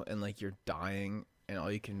 jungle and like you're dying and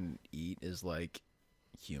all you can eat is like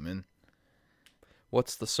human.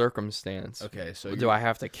 What's the circumstance? Okay, so Do I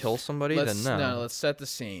have to kill somebody? let's, Then no. let's set the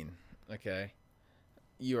scene. Okay.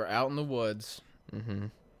 You are out in the woods Mm-hmm.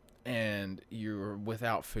 and you're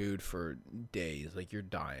without food for days. Like you're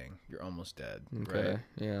dying. You're almost dead. Okay. Right?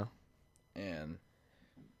 Yeah. And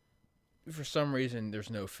for some reason there's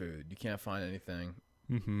no food. You can't find anything.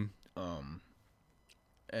 Mm-hmm.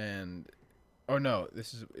 And oh no,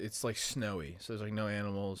 it's like snowy. So there's like no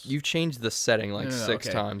animals. You've changed the setting like No, 6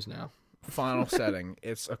 okay. times now. final setting.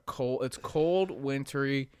 It's cold,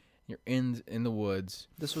 wintry. You're in the woods.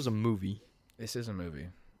 This was a movie. This is a movie.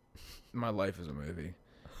 My life is a movie.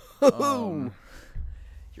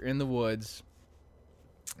 You're in the woods,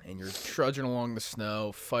 and you're trudging along the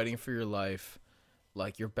snow, fighting for your life,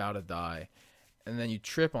 like you're about to die, and then you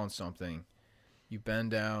trip on something. You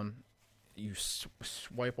bend down, you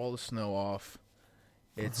swipe all the snow off.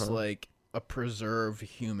 It's like a preserved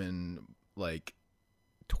human, like,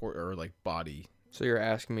 or like body. So you're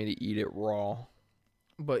asking me to eat it raw?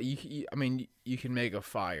 But I mean, you can make a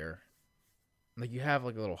fire. Like, you have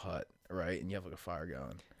like a little hut, right? And you have like a fire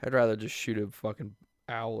going. I'd rather just shoot a fucking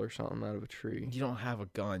owl or something out of a tree. You don't have a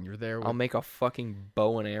gun. You're there. I'll make a fucking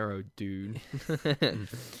bow and arrow, dude.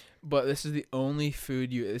 But this is the only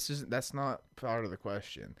food that's not part of the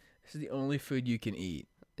question. This is the only food you can eat.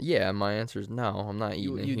 Yeah, my answer is no. I'm not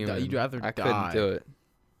eating a human. You'd rather I die. couldn't do it.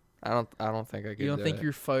 I don't think I could. You don't do think it.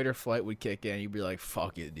 your fight or flight would kick in? You'd be like,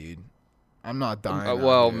 "Fuck it, dude. I'm not dying." out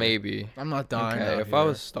Well, here. maybe. I'm not dying. Okay, out if here. I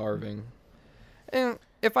was starving, and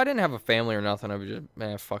if I didn't have a family or nothing, I would just,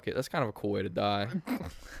 man, fuck it. That's kind of a cool way to die.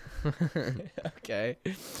 Okay,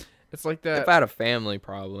 it's like that. If I had a family,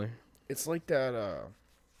 probably. It's like that.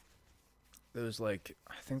 Those, like,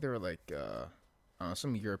 I think they were like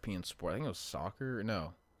some European sport. I think it was soccer.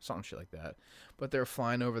 No, something shit like that. But they're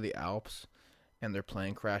flying over the Alps, and their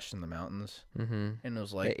plane crashed in the mountains. Mm-hmm. And it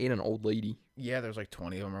was They like, ate an old lady. yeah, there's like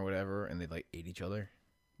 20 of them or whatever, and they like ate each other.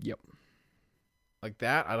 Yep. Like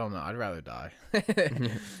that, I don't know. I'd rather die.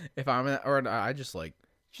 If I'm in, or I just like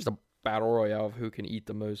Just a battle royale of who can eat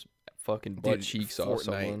the most fucking butt dude, cheeks off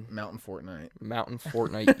someone. Mountain Fortnite. Mountain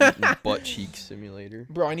Fortnite eating butt cheek simulator.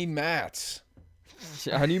 Bro, I need mats.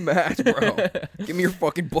 I need mats, bro. Give me your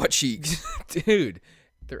fucking butt cheeks. Dude,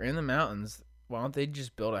 they're in the mountains. Why don't they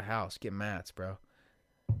just build a house? Get mats, bro.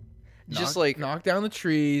 Just like, knock down the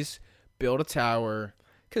trees, build a tower.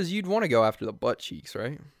 because you'd want to go after the butt cheeks,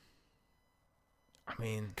 right? I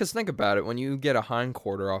mean, Because think about it. When you get a hind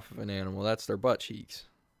quarter off of an animal, that's their butt cheeks.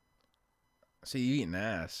 so you eat an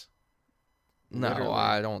ass. No, Literally.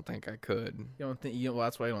 I don't think I could. You don't think well,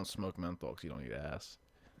 that's why you don't smoke menthol, 'cause you don't eat ass.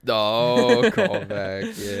 Oh, call back.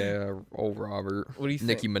 Yeah, old Robert. What do you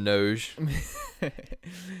Nicki think? Minaj.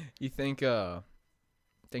 You think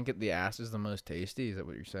the ass is the most tasty? Is that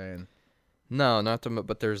what you're saying? No, not the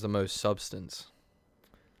but there's the most substance.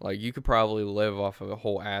 Like, you could probably live off of a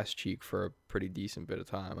whole ass cheek for a pretty decent bit of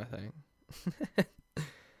time, I think.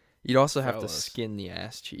 You'd also have to Fellas. skin the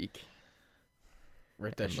ass cheek.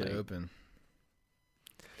 Rip that And, shit like, open.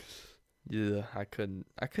 Yeah, I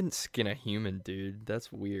couldn't skin a human, dude.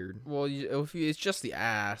 That's weird. Well, it's just the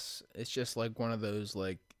ass. It's just like one of those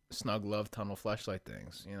like snug love tunnel fleshlight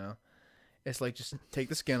things, you know? It's like, just take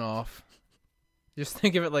the skin off. Just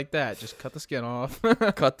think of it like that. Just cut the skin off.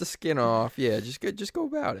 Cut the skin off. Yeah, just go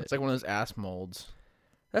about it. It's like one of those ass molds.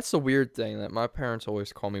 That's the weird thing that my parents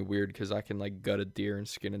always call me weird because I can like gut a deer and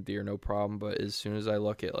skin a deer no problem. But as soon as I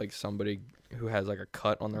look at like somebody who has like a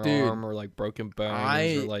cut on their Dude, arm or like broken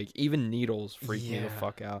bones or like even needles freak me the Yeah.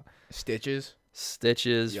 fuck out. Stitches.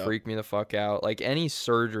 Stitches Yup. freak me the fuck out. Like any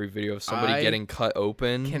surgery video of somebody I getting cut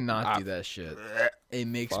open. Cannot do that shit. It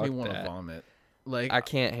makes me Fuck want to that. vomit. Like, I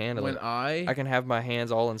can't handle when it. I I can have my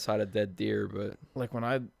hands all inside a dead deer, but like when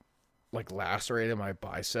I like lacerated my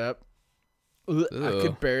bicep, I Ugh.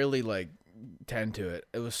 could barely like tend to it.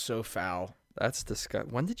 It was so foul. that's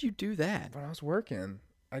disgusting. When did you do that? When I was working,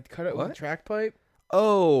 I'd cut it with What? a track pipe.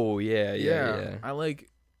 Oh yeah. I like,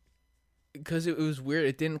 because it was weird.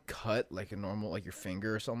 It didn't cut like a normal, like your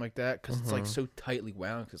finger or something like that, because it's like so tightly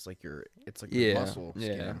wound. Because like it's like your Yeah, muscle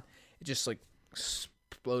skin. yeah. It just like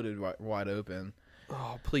exploded wide open.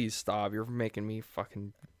 Oh, please stop. You're making me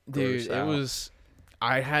fucking Dude, gross it out. was.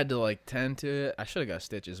 I had to like tend to it. I should have got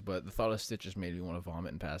stitches, but the thought of stitches made me want to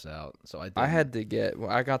vomit and pass out. So I did.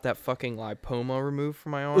 I got that fucking lipoma removed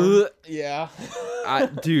from my arm. Yeah.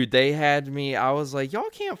 Dude, they had me. I was like, y'all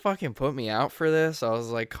can't fucking put me out for this. I was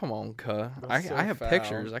like, come on, cuh. I have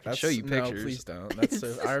pictures. I can show you pictures. No, please don't. That's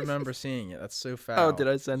so. I remember seeing it. That's so foul. Oh, did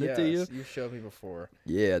I send it to you? Yes, you showed me before.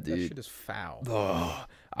 Yeah, That dude. shit is foul. Ugh.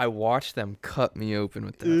 I watched them cut me open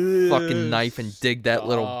with that fucking knife and dig that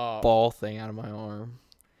little Stop. ball thing out of my arm.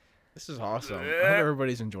 This is awesome. I hope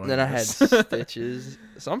everybody's enjoying. And then I had this. stitches.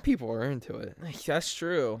 Some people are into it. That's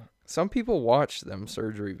true. Some people watch them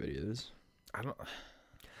surgery videos. I don't.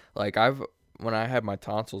 Like when I had my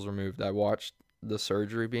tonsils removed, I watched the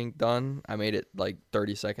surgery being done. I made it like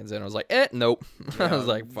 30 seconds in. I was like, nope. I was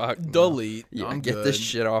like, fuck. no. Delete. Yeah, I'm get good. this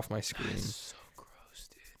shit off my screen. So gross,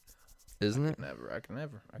 dude. Isn't it? I can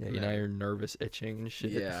never. I Yeah, can you know never. you're nervous, itching and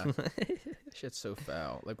shit. Yeah. Shit's so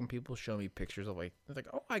foul. Like when people show me pictures of like, they're like,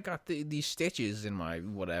 oh, I got these stitches in my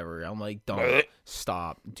whatever. I'm like, don't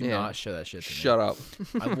stop. Do Yeah. not show that shit to Shut up.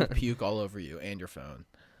 me. I will puke all over you and your phone.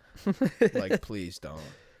 Like, please don't.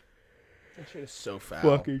 That shit is so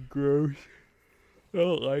foul. Gross. I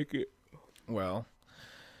don't like it. Well,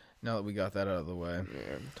 now that we got that out of the way.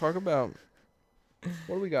 Yeah. Talk about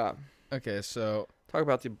what do we got? Okay, so Talk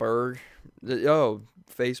about the Berg.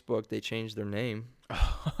 Facebook. They changed their name.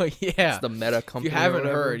 oh yeah. It's the Meta If company. you or haven't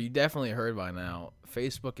whatever. heard, you definitely heard by now.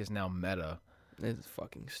 Facebook is now Meta It's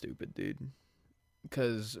fucking stupid, dude.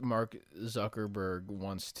 because Mark Zuckerberg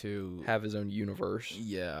wants to. Have his own universe.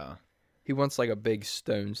 Yeah, He wants like a big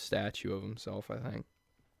stone statue of himself, I think.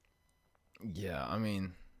 yeah. I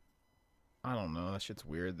mean, I don't know. That shit's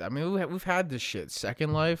weird. I mean, we've had this shit.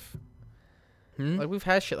 Second Life. Like we've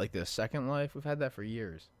had shit like this. Second Life. We've had that for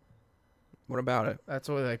years. What about it? That's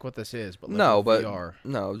what this is. But like No, with but VR.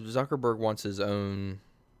 no, Zuckerberg wants his own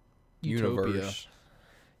Utopia. universe.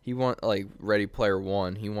 He want like Ready Player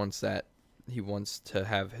One. He wants that. He wants to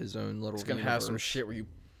have his own little. It's gonna have some universe. shit where you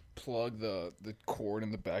plug the cord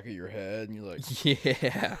in the back of your head and you're like,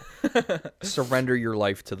 Yeah. Surrender your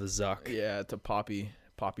life to the Zuck. yeah, to Poppy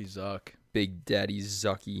Zuck, Big Daddy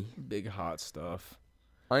Zucky. big hot stuff.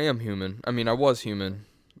 I am human. I mean, I was human.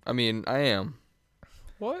 I mean, I am.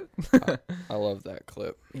 What? I love that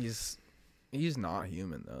clip. He's not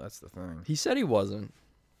human though. That's the thing. He said he wasn't.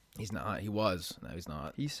 He's not. He was. No, he's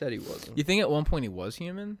not. He said he wasn't. You think at one point he was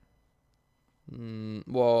human?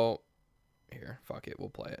 Well, here, fuck it, we'll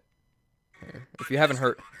play it. Here. If you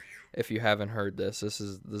haven't heard this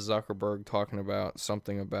is the Zuckerberg talking about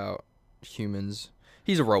something about humans.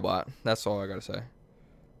 He's a robot. That's all I gotta say.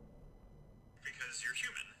 Because you're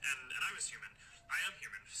human, and I was human. I am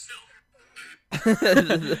human,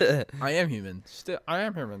 still. I am human. Still, I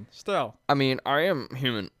am human. Still. I mean, I am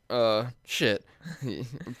human. Shit.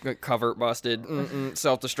 Cover busted.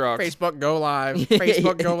 Self-destruct. Facebook go live.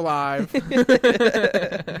 Facebook go live.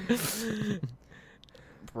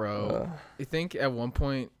 Bro, you think at one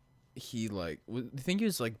point he like? You think he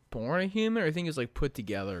was like born a human, or you think he was like put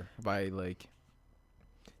together by like?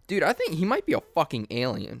 Dude, I think he might be a fucking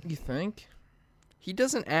alien. You think? He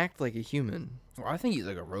doesn't act like a human. Well, I think he's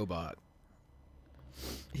like a robot.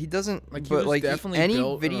 He doesn't. Like, he but was like definitely any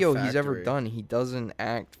built in a video he's ever factory. done, he doesn't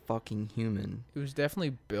act fucking human. It was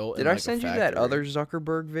definitely built. Did in, I like, a send you that factory. other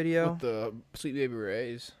Zuckerberg video? with the Sweet Baby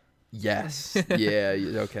Rays? Yes. Yeah.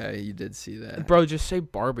 Okay. You did see that. Bro, just say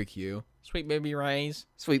barbecue. Sweet Baby Rays.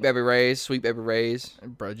 Sweet baby Rays. Sweet baby Rays.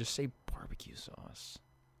 Bro, just say barbecue sauce.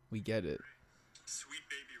 We get it. Sweet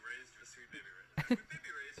baby raised with sweet baby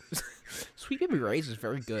raised. Sweet baby raised is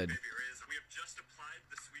very good. Sweet Baby Rays is very good. Baby raised. We have just applied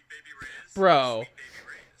the sweet baby raised. Bro. Sweet baby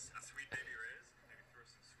raised. A sweet baby raised. Maybe throw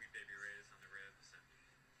some sweet baby raised on the ribs and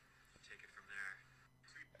take it from there.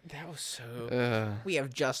 That was so... We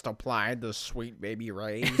have just applied the Sweet Baby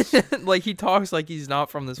Rays. Like he talks like he's not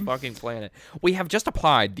from this fucking planet. We have just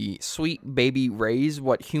applied the Sweet Baby Rays,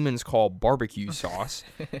 what humans call barbecue sauce.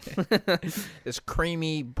 This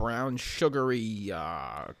creamy, brown, sugary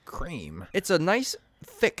cream. It's a nice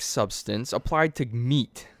thick substance applied to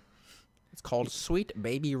meat. It's called Sweet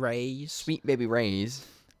Baby Rays. Sweet Baby Rays.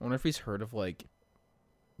 I wonder if he's heard of, like,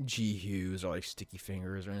 G. Hughes or, like, Sticky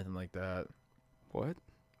Fingers or anything like that. What?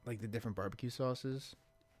 Like, the different barbecue sauces.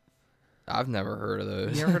 I've never heard of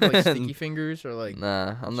those. You ever heard of, like, Sticky Fingers or, like...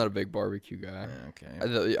 Nah, I'm not a big barbecue guy.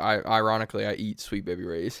 Okay. Ironically, I eat Sweet Baby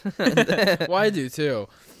Rays. Well, I do, too.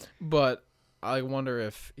 But I wonder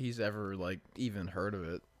if he's ever, like, even heard of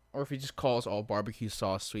it. Or if he just calls all barbecue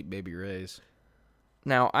sauce Sweet Baby Rays.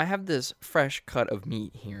 Now, I have this fresh cut of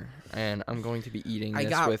meat here, and I'm going to be eating I this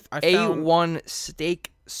got- with I found- A1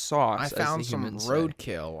 steak sauce. I as found the some humans say.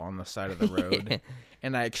 roadkill on the side of the road.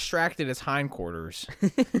 And I extracted its hindquarters.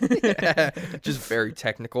 Just very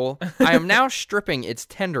technical. I am now stripping its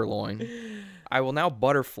tenderloin. I will now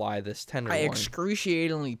butterfly this I tenderloin.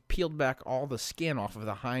 excruciatingly peeled back all the skin off of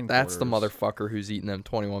the hindquarters. That's the motherfucker who's eating them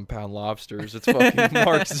 21-pound lobsters. It's fucking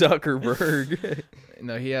Mark Zuckerberg.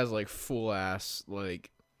 No, he has like full ass like.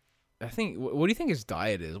 I think. What do you think his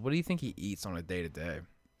diet is? What do you think he eats on a day to day?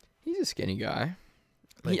 He's a skinny guy.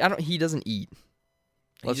 Like- He doesn't eat.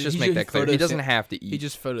 Let's He just ju- make he that clear. He doesn't photosyn- have to He eat.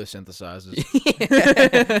 just photosynthesizes.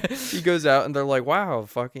 He goes out and they're like, "Wow,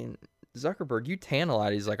 fucking Zuckerberg, you tan a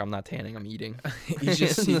lot." He's like, "I'm not tanning. I'm eating." he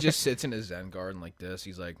just sits in his Zen garden like this.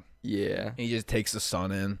 He's like, Yeah. he just takes the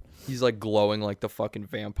sun in. He's like glowing like the fucking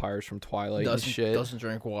vampires from Twilight and shit. Doesn't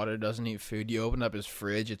drink water. Doesn't eat food. You open up his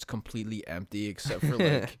fridge, it's completely empty except for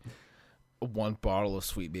like one bottle of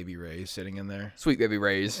Sweet Baby Ray's sitting in there. Sweet Baby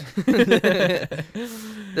Ray's.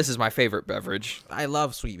 This is my favorite beverage. I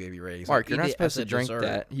love Sweet Baby Ray's. Mark, I you're eat not it supposed as to a drink dessert.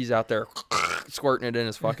 that. He's out there squirting it in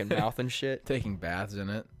his fucking mouth and shit. Taking baths in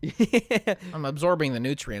it. I'm absorbing the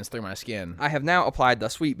nutrients through my skin. I have now applied the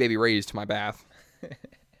Sweet Baby Ray's to my bath.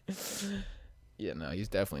 Yeah, no, he's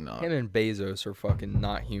definitely not. Him and Bezos are fucking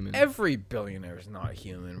not human. Every billionaire is not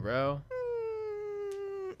human, bro.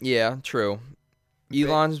 Yeah, true.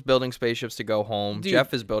 Elon's building spaceships to go home. Dude.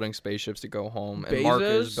 Jeff is building spaceships to go home. And Mark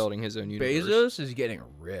is Bezos- building his own universe. Bezos is getting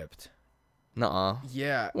ripped. Nuh-uh.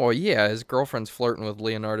 Yeah. Well, yeah, his girlfriend's flirting with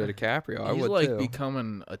Leonardo DiCaprio. I He's would like too.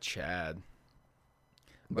 becoming a Chad.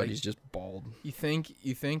 But like- he's just bald. You think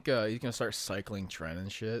he's gonna start cycling Trent and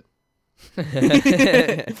shit?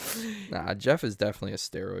 Nah, Jeff is definitely a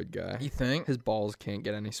steroid guy. You think? His balls can't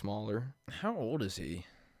get any smaller. How old is he?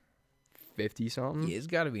 50 something? He's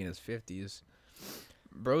got to be in his 50s.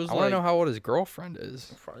 Bro's I like want to know how old his girlfriend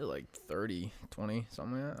is. probably like 30, 20,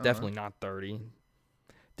 something like that. I don't know. Definitely not 30.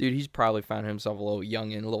 Dude, he's probably found himself a little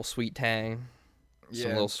youngin', a little sweet tang. Some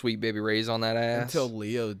Yeah. little sweet baby rays on that ass. Until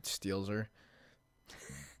Leo steals her.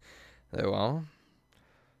 Well,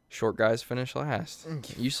 short guys finish last.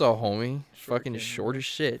 You saw homie. Short Fucking kid, short as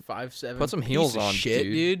shit. 5'7". Put some heels piece of on, shit,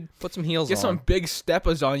 dude. Put some heels Get on. some big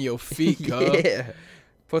steppers on your feet, cuz. Yeah.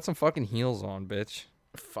 Put some fucking heels on, bitch.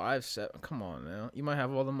 5'7". Come on now. You might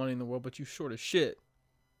have all the money in the world, but you short as shit.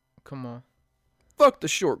 Come on. Fuck the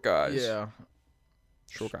short guys. Yeah.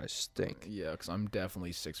 Short guys stink. Yeah, because I'm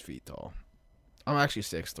definitely 6 feet tall. I'm actually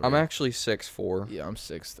 6'3". I'm actually 6'4". Yeah, I'm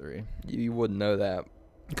 6'3". You wouldn't know that.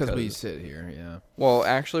 Because we sit here, yeah. Well,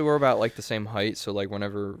 actually, we're about like the same height. So like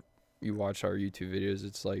whenever you watch our YouTube videos,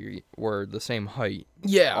 it's like we're the same height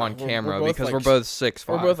Yeah. on camera both because like we're both 6'5".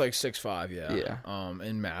 We're both like 6'5", yeah. Yeah.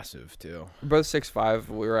 And massive too. We're both 6'5".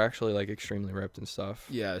 We're actually like extremely ripped and stuff.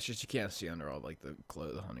 Yeah, it's just you can't see under all like the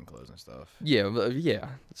hunting clothes and stuff. Yeah.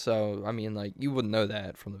 So I mean, like you wouldn't know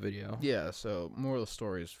that from the video. Yeah, so moral of the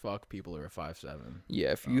story is fuck people who are 5'7".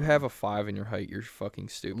 Yeah, if you have a 5 in your height, you're fucking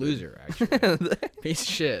stupid. Loser, actually. Piece of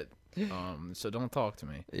shit. So don't talk to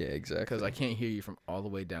me. Yeah, exactly. Because I can't hear you from all the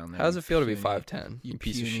way down there. How does you it feel to be puny- 5'10"? You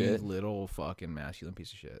piece of puny shit. little fucking masculine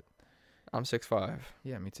piece of shit. I'm 6'5",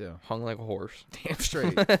 Yeah, me too. hung like a horse, Damn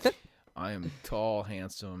straight. I am tall,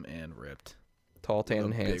 handsome, and ripped. tall, tan, With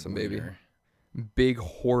and a big handsome, baby. wiener, Big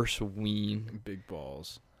horse ween. Big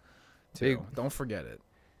balls. Too. Big- Don't forget it.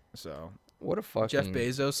 So What a fucking Jeff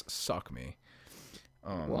Bezos, suck me.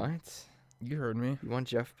 What? You heard me. You want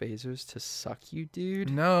Jeff Bezos to suck you, dude?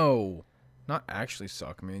 No, not actually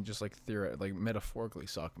suck me. Just like like metaphorically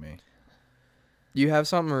suck me. Do you have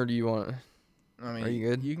something, or do you want? I mean, Are you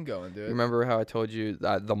good? You can go and do You it. remember how I told you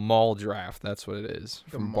that the mall draft? That's what it is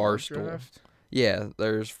The from mall Barstool. draft? Yeah,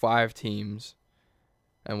 there's 5 teams,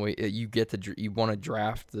 and you get to you want to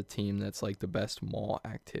draft the team that's like the best mall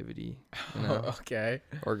activity. You know? Okay.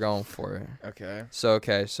 We're going for it. Okay. So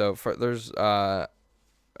there's I'm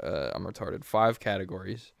retarded. 5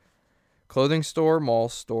 categories: clothing store, mall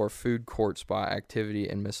store, food court spot, activity,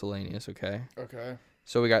 and miscellaneous. Okay. Okay.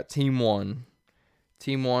 So we got team 1.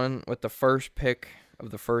 Team 1 with the first pick of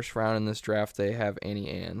the first round in this draft, they have Annie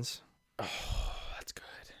Ann's. Oh, that's good.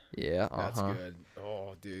 Yeah. That's good.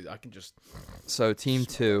 Oh, dude, I can just. So team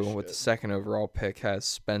Smell 2 with the shit. second overall pick has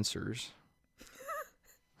Spencer's.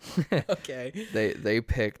 Okay. They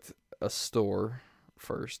picked a store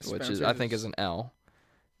first, which is I think is Spencer's- an L.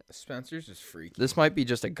 Spencer's is freaky. This might be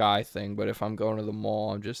just a guy thing, but if I'm going to the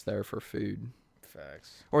mall, I'm just there for food.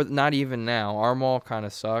 Facts. Or not even now. Our mall kind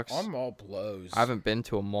of sucks. Our mall blows. I haven't been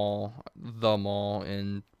to the mall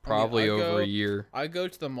in probably I over go- a year. I go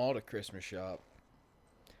to the mall to Christmas shop.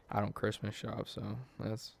 I don't Christmas shop, so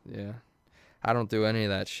that's yeah. I don't do any of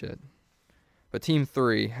that shit. But team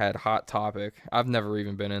 3 had Hot Topic. I've never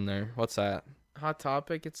even been in there. What's that? Hot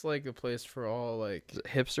Topic. It's like a place for all like Is it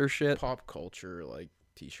hipster shit? pop culture, like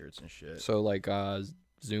t-shirts and shit. So like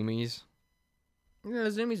Zoomies. Yeah,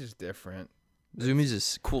 Zoomies is different. Zoomies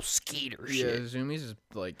is cool skater Yeah, shit. Zoomies is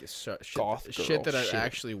like shit, Goth shit girl that shit. I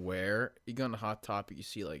actually wear. You go on the Hot Topic, you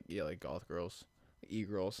see like goth girls,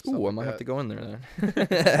 e-girls. Ooh, stuff I like might have that. to go in there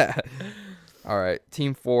then. All right,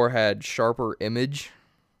 team 4 had Sharper Image.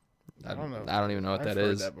 I don't know. I don't even know what I've that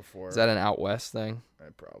heard is. That before. Is that an out west thing?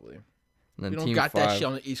 Probably. And then We don't team got 5, that shit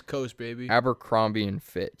on the East Coast, baby. Abercrombie and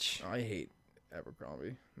Fitch. I hate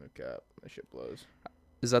Abercrombie. No cap. That shit blows.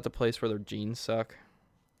 Is that the place where their jeans suck?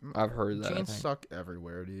 I've heard that. I Jeans think. suck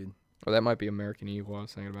everywhere, dude. Or that might be American Eagle I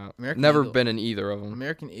was thinking about. American Never Eagle. been in either of them.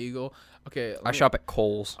 American Eagle. Okay. I shop at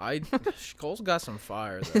Kohl's. Cole's got some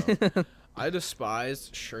fire though. I despise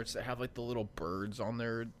shirts that have like the little birds on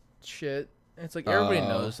their shit. It's like everybody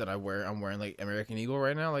knows that I'm wearing like American Eagle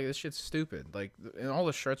right now. Like this shit's stupid. Like and all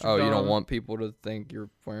the shirts. Oh, are you don't dumb. want people to think you're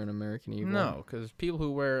wearing American Eagle? No, because people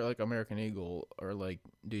who wear like American Eagle are like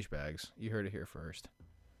douchebags. You heard it here first.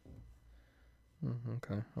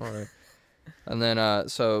 Okay. All right. And then,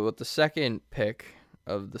 so with the second pick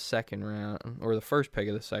of the second round, or the first pick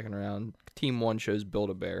of the second round, Team 1 chose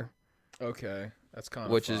Build-A-Bear, Okay, that's kind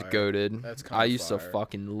of which is goated. That's I kinda used to fire.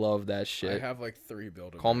 fucking love that I shit. have like 3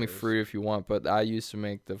 Build-A-Bears. Call me fruit if you want, but I used to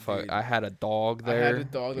make the fuck. Dude. I had a dog I there. had a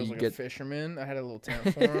dog that was You like a fisherman. I had a little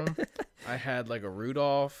tent for him. I had like a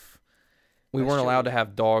Rudolph. We That weren't shit allowed to was-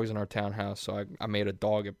 have dogs in our townhouse, so I made a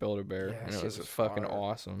dog at Build-A-Bear, Yeah, and that it shit was was fucking fire.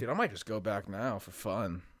 awesome. Dude, I might just go back now for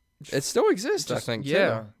fun. It still exists, I Just- think.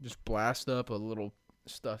 Yeah, just blast up a little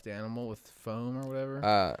stuffed animal with foam or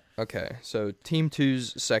whatever. Too. Okay, so Team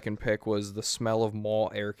 2's second pick was the smell of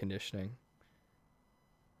mall air conditioning.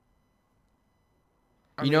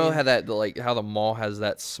 I You know mean, how that how the mall has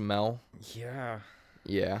that smell? Yeah,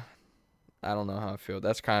 Yeah. I don't know how I feel.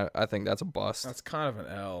 I think that's a bust. that's kind of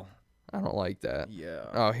an L. I don't like that. Yeah.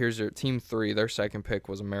 Oh, here's your Team 3. Their second pick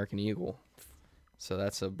was American Eagle. So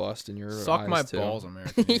that's a bust in your Suck eyes my too. balls,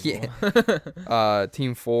 American Eagle.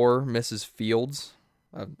 Team 4, Mrs. Fields.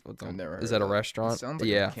 I've never heard Is that a of that. It restaurant? sounds like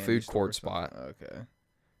a Yeah, candy food store court or something. spot. Okay.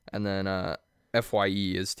 And then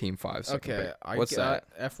FYE is Team 5. Second Okay. pick. What's that?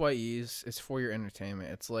 FYEs. It's for your entertainment.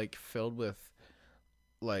 It's like filled with,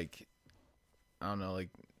 like, I don't know, like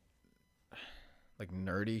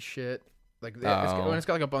nerdy shit. Like when it's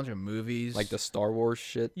got like a bunch of movies. Like the Star Wars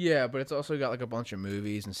shit? Yeah, but it's also got like a bunch of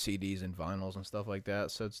movies and CDs and vinyls and stuff like that.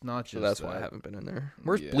 So it's not just. So that's why I that. haven't been in there.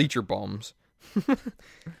 Where's Yeah. Bleacher Bums?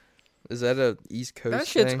 Is that a East Coast That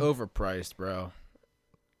shit's thing? overpriced, bro.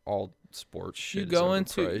 All sports shit You is go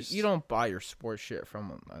into overpriced. you don't buy your sports shit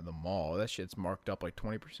from the mall. That shit's marked up like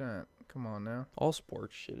 20%. Come on now. All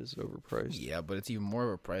sports shit is overpriced. Yeah, but it's even more of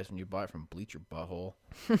a price when you buy it from Bleacher Butthole.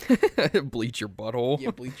 Bleacher Butthole.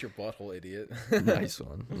 Yeah, Bleacher Butthole, idiot. Nice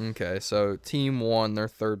one. Okay, so Team 1, their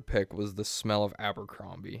third pick was the smell of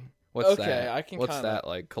Abercrombie. What's that? Okay, I can What's kinda- that,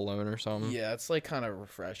 like cologne or something? Yeah, it's like kind of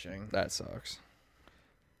refreshing. That sucks.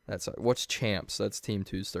 What's Champs? That's Team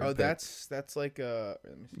 2's third Oh, pick. that's like a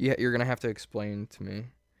let me see. Yeah, you're gonna have to explain to me.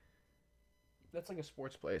 That's like a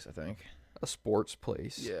sports place, I think. A sports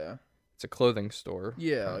place. Yeah. It's a clothing store.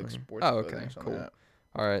 Yeah, like apparently. sports. Oh, clothing okay, or something cool. like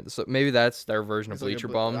All right, so maybe that's their version that. of It's like a Bleacher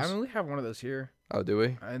ble- Bums. I mean, we have one of those here. Oh, do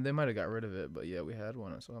we? And they might have got rid of it, but yeah, we had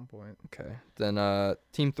one at some point. Okay. Then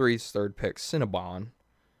Team 3's third pick, Cinnabon.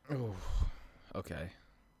 Oh, okay.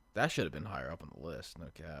 That should have been higher up on the list. No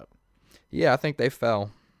cap. Yeah, I think they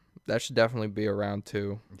fell. That should definitely be a round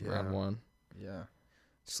 2, round Yeah. 1. Yeah.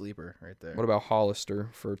 Sleeper right there. What about Hollister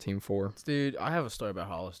for Team 4? Dude, I have a story about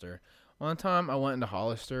Hollister. One time I went into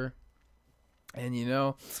Hollister, and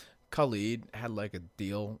Khalid had like a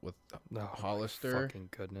deal with Hollister, Fucking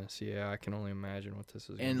goodness. Yeah, I can only imagine what this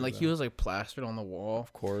is. gonna and be like he about. was like plastered on the wall.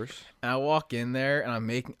 Of course. And I walk in there, and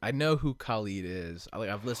I know who Khalid is.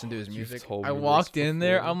 I've listened to his You've music. told I me this walked in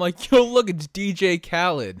there, before. I'm like, yo, look, it's DJ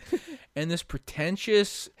Khaled, and this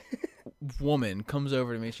pretentious woman comes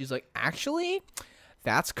over to me. She's like, actually,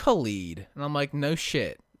 that's Khalid, and I'm like, no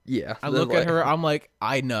shit. Yeah. I they're look at like- her, I'm like,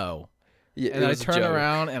 I know. Yeah, And it I was a turn joke.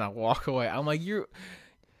 around and I walk away. I'm like, you're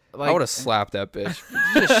like, I would have slapped that bitch.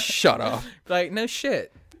 Just shut up. like, no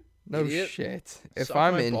shit. No Idiot. shit. If Suck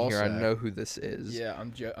I'm my in ball here, I sack. know who this is. Yeah,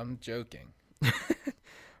 I'm joking.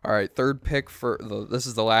 All right, third pick this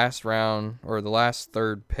is the last round or the last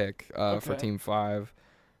third pick for Okay. Team 5.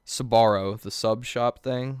 Sabaro, the sub shop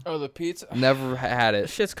thing. Oh, the pizza. Never had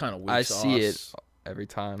This it. shit's kind of weak I sauce. see it every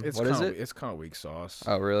time. It's What is kinda, it? It's kind of weak sauce.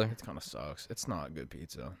 Oh, really? It kind of sucks. It's not good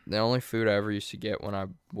pizza. The only food I ever used to get when I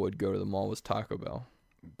would go to the mall was Taco Bell.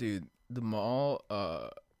 Dude, the mall,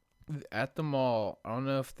 at the mall, I don't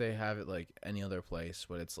know if they have it like any other place,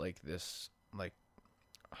 but it's like this like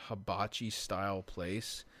hibachi style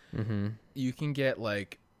place. Mm-hmm. You can get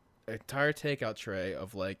like an entire takeout tray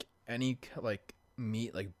of like any like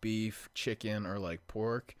meat, like beef, chicken, or like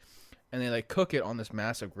pork, and they like cook it on this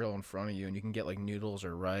massive grill in front of you, and you can get like noodles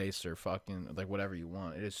or rice or fucking like whatever you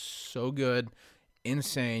want. It is so good,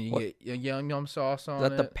 insane. You What? get yum sauce on Is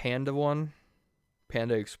that the it. Panda one?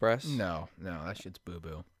 Panda Express? No, that shit's boo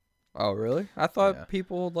boo. Oh, really? I thought Yeah.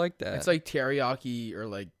 people would like that. It's like teriyaki or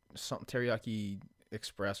like some teriyaki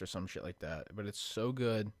express or some shit like that. But it's so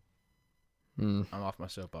good. Hmm. I'm off my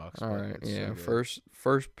soapbox. All but right, it's so yeah. good.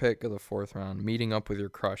 First pick of the fourth round, meeting up with your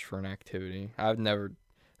crush for an activity.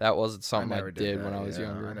 That wasn't something I, never did when that, I was yeah.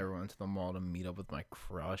 younger. I never went to the mall to meet up with my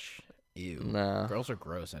crush. Ew. Nah. Girls are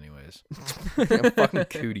gross, anyways. Fucking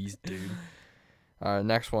cooties, dude.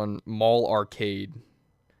 Next one, mall arcade.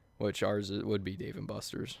 which ours would be Dave and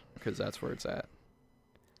Buster's because that's where it's at.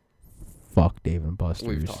 Fuck Dave and Buster's.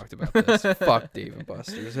 We've talked about this. Fuck Dave and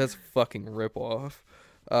Buster's. That's fucking rip off.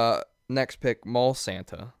 Next pick, Mall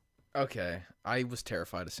Santa. Okay, I was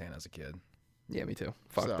terrified of Santa as a kid. Yeah, me too.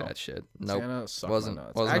 Fuck So, that shit. Nope. Santa sucked Wasn't- my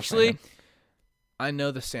nuts. wasn't a Actually, fan. I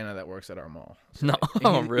know the Santa that works at our mall. No,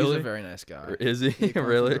 He's really? a very nice guy. Is he He comes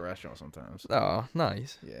really? to the restaurant sometimes. Oh,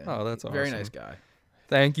 nice. Yeah. Oh, that's awesome. Very nice guy.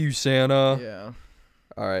 Thank you, Santa. Yeah.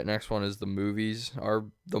 All right, next one is the movies.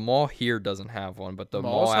 The mall here doesn't have one, but the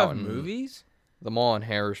Malls mall have out in movies? the mall in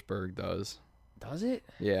Harrisburg does. Does it?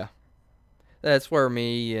 Yeah, that's where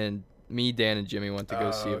Dan, and Jimmy went to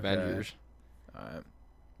go see Oh, okay. Avengers. Alright.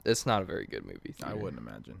 It's not a very good movie. I theater. wouldn't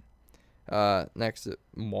imagine. Next,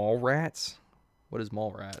 Mall Rats. What is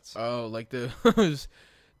Mall Rats? Oh, like those.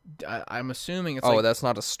 I'm assuming it's like. That's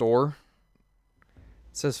not a store.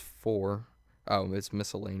 It says 4. Oh, it's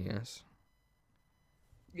miscellaneous.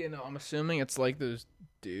 Yeah, no, I'm assuming it's like those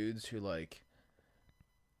dudes who like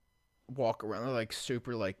walk around. They're like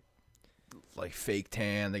super like fake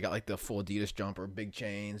tan. They got like the full Adidas jumper, big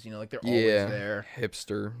chains. You know, like they're always there.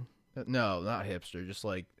 Hipster No, not hipster. Just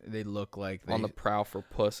like they look like they. on the prowl for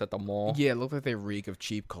puss at the mall. Yeah, it look like they reek of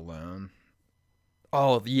cheap cologne.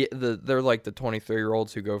 Oh, they're like the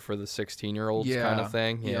 23-year-olds who go for the 16-year-olds kind Yeah. of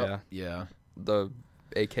thing. Yeah. Yep, yeah.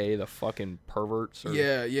 AKA the fucking perverts or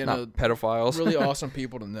Yeah, not no. pedophiles. Really awesome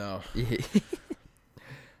people to know. Yeah.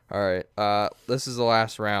 All right. This is the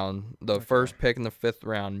last round. The first pick in the 5th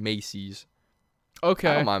round, Macy's. I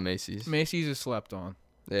Okay. don't mind Macy's. Macy's is slept on.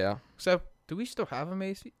 Yeah. Except, do we still have a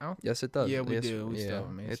Macy's? I don't. Yes, it does. Yeah, we Yes, do. We still yeah, have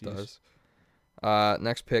a Macy's. It does.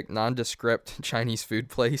 Next pick, nondescript Chinese food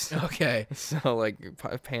place. Okay. So like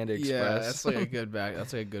Panda Express. Yeah, that's like a good back.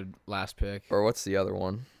 That's like a good last pick. Or what's the other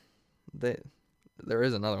one? There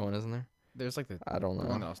is another one, isn't there? There's like the I don't know.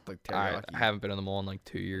 one else like I teriyaki. haven't been in the mall in like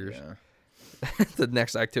 2 years. Yeah. The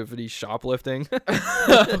next activity, shoplifting.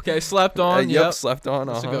 Okay, slept on. Yep, slept on.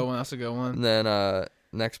 That's a uh-huh. good one. That's a good one. And then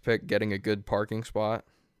next pick, getting a good parking spot.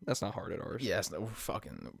 That's not hard at ours. Yeah, we're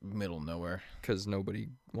fucking middle of nowhere. Because nobody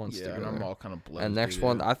wants to Yeah, go and our there. mall kind of blows. And next due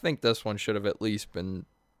one, to- I think this one should have at least been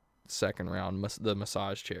second round. The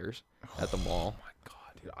massage chairs at the mall. Oh my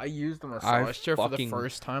god, dude! I used the massage chair for the fucking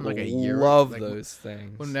first time like a year. Love like, those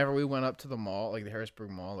things. Whenever we went up to the mall, like the Harrisburg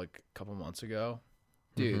Mall, like a couple months ago,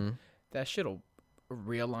 dude, Mhm. that shit'll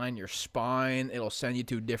realign your spine. It'll send you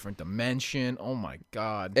to a different dimension. Oh my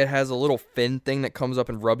god. It has a little fin thing that comes up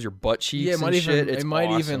and rubs your butt cheeks. Yeah, it might and shit. even It's it might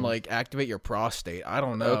even awesome. like activate your prostate. I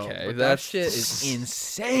don't know. Okay, but that that's- shit is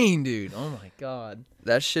insane, dude. Oh my god.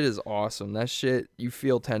 That shit is awesome. That shit you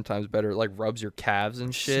feel 10 times better. It like rubs your calves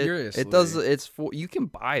and shit. Seriously. It does. It's for you can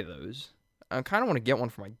buy those. I kind of want to get one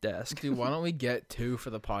for my desk. Dude, why don't we get 2 for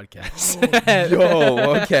the podcast?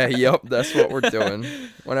 Yo, okay, yep, that's what we're doing.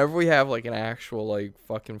 Whenever we have like an actual like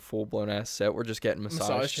fucking full blown ass set, we're just getting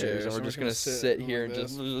massage chairs, and we're just gonna sit here and like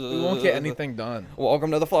just. this. We won't get anything done.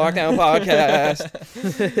 Welcome to the Flockdown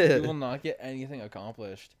Podcast. We will not get anything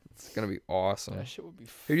accomplished. It's gonna be awesome. That shit would be.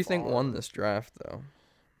 Who do you think won fun. this draft though?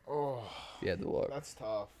 Oh, If you had to look. that's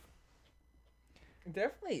tough.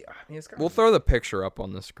 Definitely. I mean, it's got. We'll throw the picture up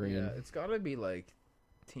on the screen. Yeah, it's got to be like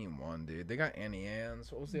Team 1, dude. They got Annie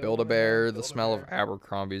Ann's. What was the other Build-A-Bear, one? the smell of Build-A-Bear.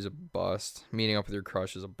 Abercrombie is a bust. Meeting up with your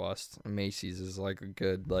crush is a bust. Macy's is like a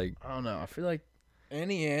good like. I don't know. I feel like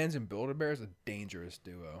Annie Ann's and Build-A-Bear is a dangerous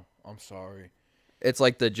duo. I'm sorry. It's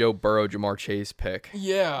like the Joe Burrow, Jamar Chase pick.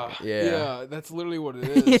 Yeah. Yeah. Yeah. That's literally what it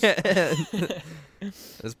is. Yeah,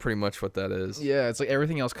 that's pretty much what that is. Yeah, it's like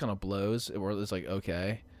everything else kind of blows. Or it's like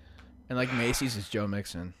okay, and like Macy's is Joe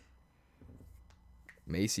Mixon.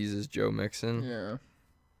 Macy's is Joe Mixon. Yeah.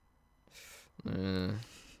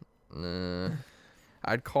 Nah.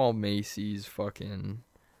 I'd call Macy's fucking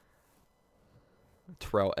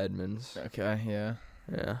Terrell Edmonds. Okay. Yeah.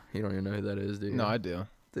 Yeah, you don't even know who that is, do you? No, I do.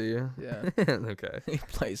 Do you? Yeah. Okay. He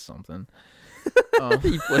plays something.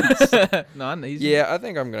 He plays. No, he's Yeah, I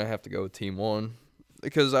think I'm gonna have to go with Team 1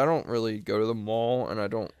 because I don't really go to the mall and I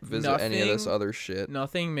don't visit any of this Nothing- other shit.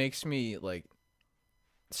 Nothing makes me like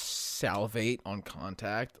salivate on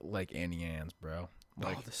contact like Annie Ann's, bro.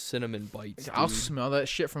 Like Oh, the cinnamon bites. I'll dude. smell that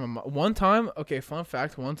shit from one time. Okay, fun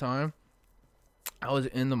fact. One time, I was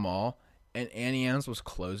in the mall and Annie Ann's was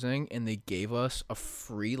closing, and they gave us a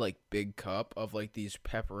free like big cup of like these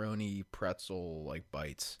pepperoni pretzel like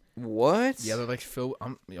bites. What? Yeah, they're like filled.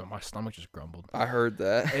 My stomach just grumbled. I heard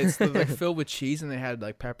that. It's like filled with cheese, and they had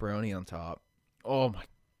like pepperoni on top. Oh my!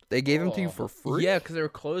 They gave them to you Oh. for free. Yeah, because they were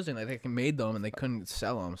closing. Like they made them, and they couldn't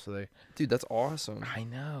sell them, so they. Dude, that's awesome. I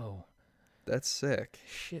know. That's sick.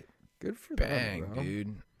 Shit, Good for bang, them, bro.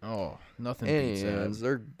 dude. Oh, nothing Annie beats Ann's, that.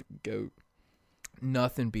 they're goat.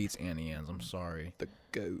 Nothing beats Annie Ann's. I'm sorry. The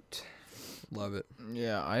goat. Love it.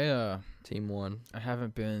 Yeah, Team 1. I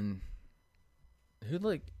haven't been. Who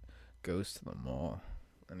like goes to the mall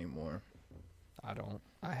anymore?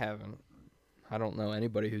 I haven't. I don't know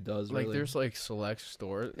anybody who does. Like, really. there's like select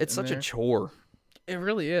stores. It's in such a there. chore. It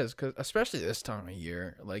really is, cause especially this time of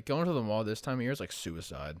year. Like going to the mall this time of year is like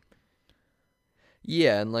suicide.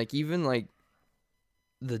 Yeah, and like even like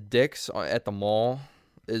the Dick's at the mall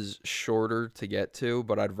is shorter to get to,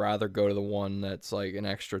 but I'd rather go to the one that's like an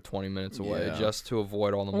extra 20 minutes away Yeah. just to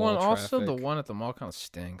avoid all the Well, mall and also traffic. the one at the mall kind of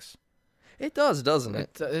stinks. It does, doesn't it?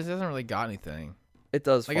 It doesn't really got anything. It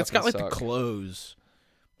does. Like it's got like fucking the suck. clothes,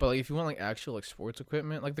 but like if you want like actual like sports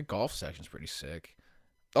equipment, like the golf section's pretty sick.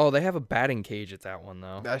 Oh, they have a batting cage at that one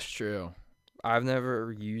though. That's true. I've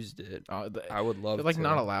never used it. I would love You're like to.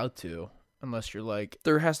 not allowed to unless you're like.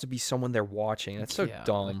 There has to be someone there watching. That's so yeah,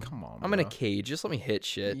 dumb. like, come on, I'm in a bro. cage. Just let me hit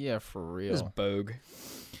shit. Yeah, for This real. bogue.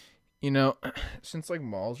 You know, since like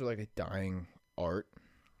malls are like a dying art.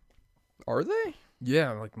 Are they?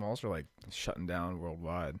 Yeah, like malls are like shutting down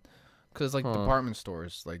worldwide. Cause like Huh. department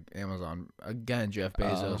stores, like Amazon, again, Jeff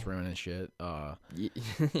Bezos Oh. ruining shit. Yeah.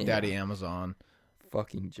 Daddy Amazon,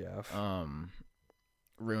 Fucking Jeff.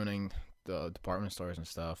 ruining the department stores and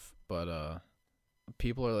stuff. But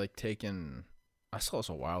people are like taking. I saw this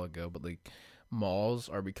a while ago, but like malls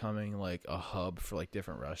are becoming like a hub for like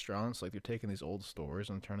different restaurants. Like they're taking these old stores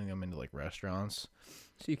and turning them into like restaurants.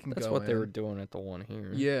 So you can That's go what they in. were doing at the one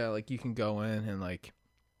here. Yeah, like you can go in and like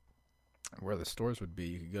where the stores would be,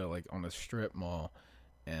 you could go like on a strip mall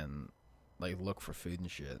and like look for food and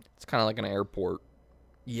shit. It's kind of like an airport.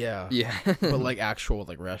 Yeah. Yeah. But like actual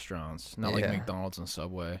like restaurants, not like Yeah. McDonald's and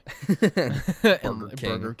Subway. Burger King.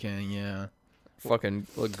 Burger King, yeah. Fucking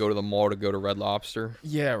like, go to the mall to go to Red Lobster.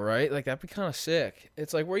 Yeah, right? Like that'd be kind of sick.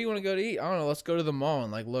 It's like where you want to go to eat? I don't know, let's go to the mall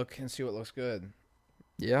and like look and see what looks good.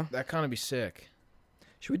 Yeah. That kind of be sick.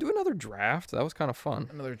 Should we do another draft? That was kind of fun.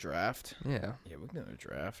 Another draft. Yeah. Yeah, we can do another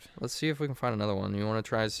draft. Let's see if we can find another one. You want to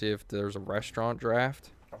try to see if there's a restaurant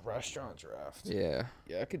draft? A restaurant draft. Yeah.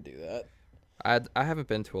 Yeah, I could do that. I haven't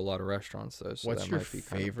been to a lot of restaurants though, so What's that your might be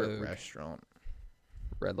kind favorite of restaurant?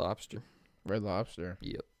 Red Lobster. Red Lobster.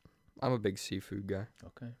 Yep. I'm a big seafood guy.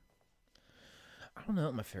 Okay. I don't know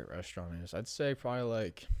what my favorite restaurant is. I'd say probably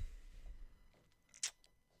like.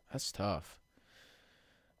 That's tough.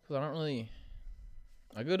 Because I don't really.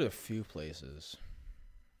 I go to a few places.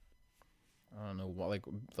 I don't know what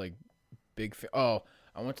like big. Oh,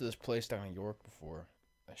 I went to this place down in York before.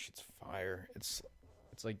 That shit's fire. It's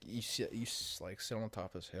like like sit on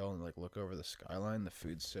top of this hill and like look over the skyline. The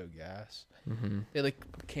food's so gas. Mm-hmm. They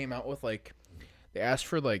like came out with like. They asked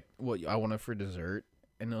for like what I wanted for dessert,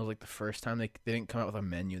 and it was like the first time they didn't come out with a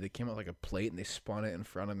menu. They came out with like a plate and they spun it in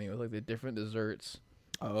front of me with like the different desserts.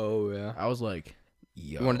 Oh yeah. I was like,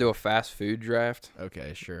 yo. You want to do a fast food draft?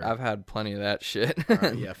 Okay, sure. I've had plenty of that shit.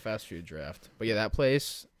 Alright, yeah, fast food draft. But yeah, that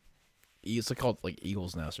place, it's like called like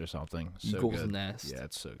Eagle's Nest or something. So Eagle's good. Nest. Yeah,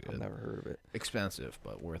 it's so I've good. never heard of it. Expensive,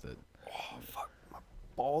 but worth it. Oh fuck, my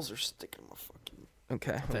balls are sticking in my fucking.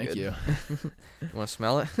 Okay. I'm Thank good. you. You want to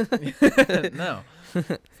smell it? No.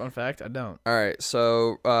 Fun fact, I don't. All right.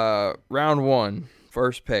 So round one,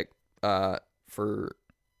 first pick for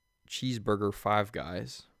cheeseburger Five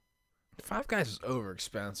Guys. Five Guys is over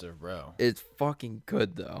expensive, bro. It's fucking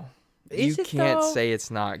good though. Is You it, can't though? say it's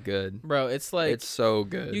not good. Bro, it's like It's so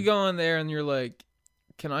good. you go in there and you're like,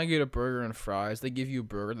 can I get a burger and fries? They give you a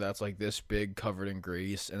burger that's like this big, covered in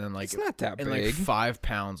grease, and then like It's not that and big. like 5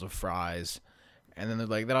 pounds of fries, and then they're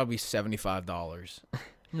like, that'll be $75.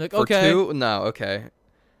 You're like, For okay, two, no, okay.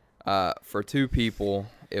 For two people,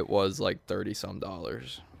 it was like $30 some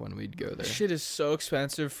when we'd go there. shit is so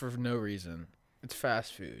expensive for no reason. It's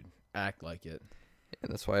fast food. Act like it.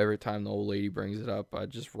 And that's why every time the old lady brings it up, I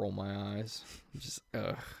just roll my eyes. Just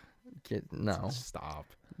no, Stop.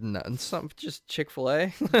 no, just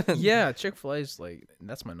Chick-fil-A. Yeah, Chick-fil-A's like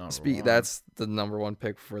that's my number one. That's the number one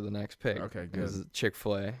pick for the next pick. Okay, is good.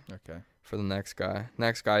 Chick-fil-A Okay. for the next guy.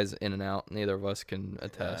 Next guy's In-N-Out. Neither of us can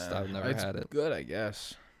attest. I've never It's had it. good, I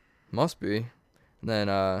guess. Must be. And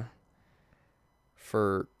then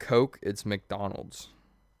for Coke, it's McDonald's.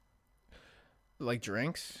 Like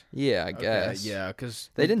drinks. Yeah, I Okay, guess. yeah, because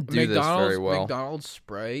They didn't do this very well. McDonald's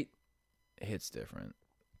Sprite hits different.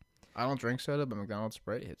 I don't drink soda, but McDonald's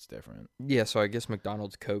Sprite hits different. Yeah, so I guess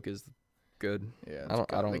McDonald's Coke is good. Yeah,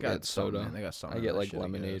 I don't they got get something soda. in- They got something. I in get that like shit, I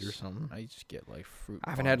lemonade or guess. something. I just get like fruit. I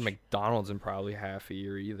haven't had punch. McDonald's in probably half a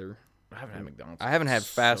year either. I haven't had McDonald's. I haven't had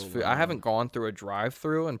fast so food. I long. haven't gone through a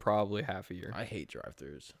drive-through in probably half a year. I hate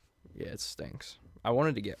drive-throughs. Yeah, it stinks. I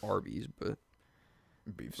wanted to get Arby's, but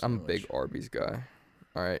Beef. I'm a sandwich. big Arby's guy.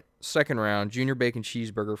 All right, second round, junior bacon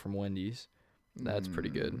cheeseburger from Wendy's. That's pretty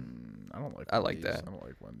good. I don't like. I like Wendy's. that. I don't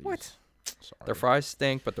like Wendy's. What? Sorry. Their fries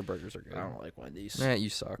stink, but their burgers are good. I don't like Wendy's. Nah, you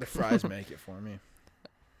suck. The fries make it for me.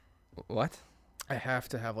 What? I have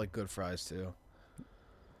to have like good fries too.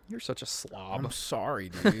 You're such a slob. I'm sorry,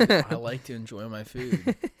 dude. I like to enjoy my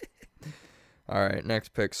food. All right,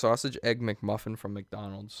 next pick: sausage egg McMuffin from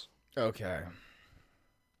McDonald's. Okay.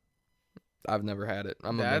 I've never had it.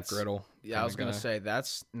 I'm That's- a McGriddle. Yeah, I kinda was gonna guy. say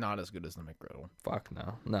that's not as good as the McGriddle. Fuck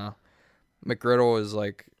no. McGriddle is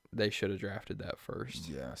like they should have drafted that first.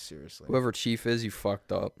 Yeah, seriously. Whoever Chief is, you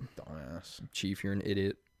fucked up. Dumbass. Chief, you're an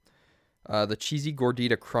idiot. The cheesy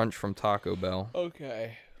gordita crunch from Taco Bell.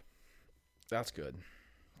 Okay. That's good.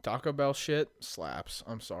 Taco Bell shit slaps.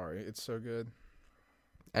 I'm sorry. It's so good.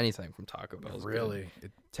 Anything from Taco Bell is good. Really?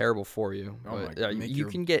 It, Terrible for you. Oh my But God, you make you your-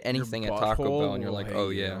 can get your anything at Taco butthole Bell, and you're will like, hate oh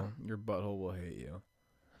you. yeah. Your butthole will hate you.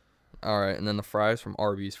 All right, and then the fries from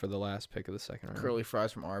Arby's for the last pick of the second round. Curly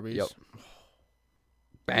fries from Arby's. Yep. Dude,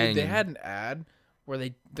 Bang. they had an ad where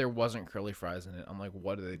there wasn't curly fries in it. I'm like,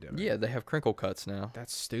 what are they doing? Yeah, they have crinkle cuts now.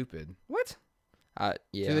 That's stupid. What?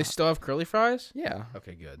 Yeah. Do they still have curly fries? Yeah.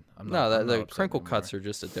 Okay, good. No, I'm the upset crinkle anymore. cuts are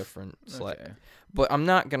just a different select. Okay. But I'm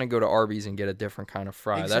not gonna go to Arby's and get a different kind of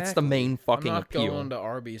fry. That's the Exactly. main fucking I'm not appeal. going to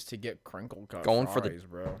Arby's to get crinkle cut Going fries, for the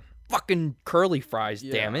bro. Fucking curly fries,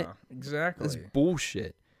 damn it. Yeah, Exactly. That's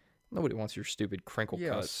bullshit. Nobody wants your stupid crinkle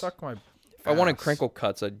yeah, cuts. suck my. If I wanted ass. crinkle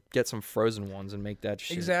cuts, I'd get some frozen ones and make that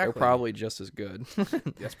shit. Exactly. They're probably just as good.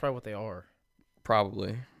 That's probably what they are.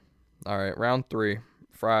 Probably. All right, round 3.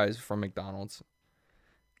 Fries from McDonald's.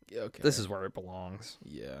 Yeah, okay. This is where it belongs.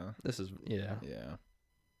 Yeah, Yeah. yeah.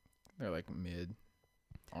 They're like mid.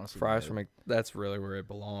 Honestly, Fries mid. from that's really where it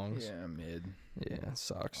belongs. Yeah, mid. Yeah, it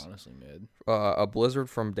sucks. Honestly, mid. A Blizzard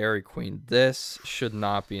from Dairy Queen. This should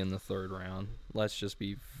not be in the third round. Let's just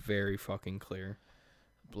be very fucking clear.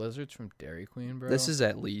 Blizzards from Dairy Queen, bro. This is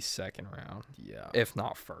at least second round, yeah. if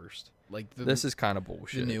not first. Like This is kind of the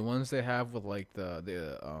bullshit. new ones they have with like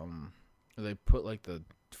they put like the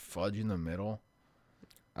fudge in the middle.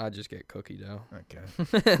 I just get cookie dough.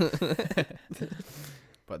 Okay.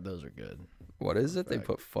 But those are good. What is it? They Fact.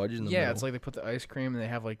 put fudge in the Yeah, middle. it's like they put the ice cream and they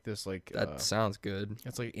have like this like That sounds good.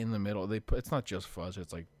 it's like in the middle. They put it's not just fudge.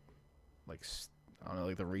 It's like I don't know,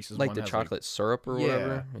 like the Reese's Like one the has, chocolate syrup or Yeah.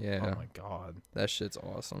 whatever. Yeah, Oh my god, that shit's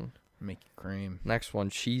awesome. make you cream. Next one,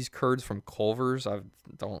 cheese curds from Culver's.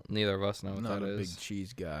 Neither of us know what I'm not that a is. big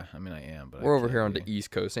cheese guy. I mean, I am, but We're I over can't here on be. the East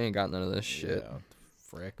Coast. They ain't got none of this shit. Yeah,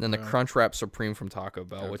 frick. Then the bro. Crunchwrap Supreme from Taco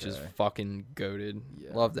Bell, which is Okay. fucking goated.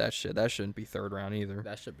 Yeah. Love that shit. That shouldn't be third round either.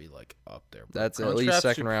 That should be like up there. Bro. That's at least Crunchwrap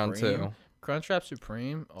second round Supreme- too. Crunchwrap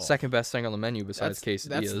Supreme. Oh, Second best thing on the menu besides that's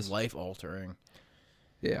quesadillas. life altering.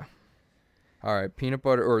 Yeah. All right, peanut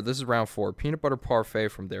butter, or this is round 4. Peanut butter parfait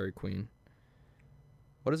from Dairy Queen.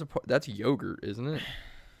 What is that's yogurt, isn't it?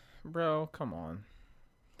 Bro, come on,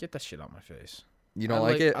 get that shit out my face. You don't I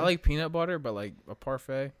like it? I like peanut butter, but like a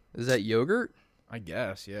parfait, Is that yogurt? I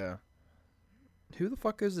guess. Yeah, Who the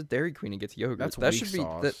fuck goes to Dairy Queen and gets yogurt? that's that weak should be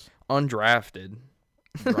sauce, undrafted.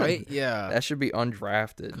 right? Yeah. That should be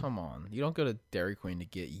undrafted. Come on, you don't go to Dairy Queen to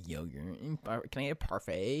get yogurt. Can I get a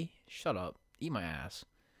parfait? Shut up, eat my ass.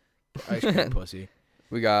 Ice cream, pussy.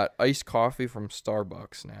 We got iced coffee from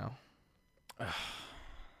Starbucks now.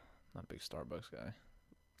 Not a big Starbucks guy.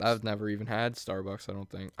 I've never even had Starbucks, I don't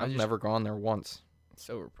think. I I've just- never gone there once. It's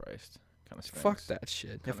overpriced. Kind of stinks. Fuck that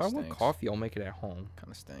shit. If Kinda I want stinks. coffee, I'll make it at home. Kind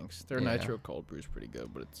of stinks. Their Yeah. nitro cold brew's pretty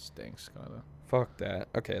good, but it stinks kind of. Fuck that.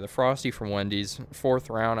 Okay, the Frosty from Wendy's. 4th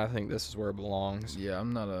round, I think this is where it belongs. Yeah,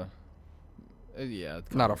 I'm not a. Yeah,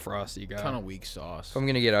 Not a Frosty guy. kind of weak sauce. If I'm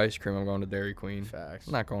going to get ice cream, I'm going to Dairy Queen. Facts.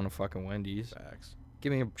 I'm not going to fucking Wendy's. Facts.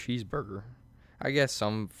 Give me a cheeseburger. I guess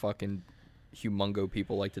some fucking humongo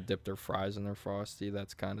people like to dip their fries in their Frosty.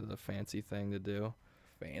 That's kind of the fancy thing to do.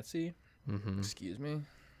 Fancy. Hmm Excuse me.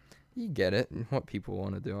 You get it. What people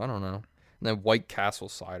want to do. I don't know. And then White Castle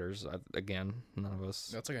sliders. Again, none of us.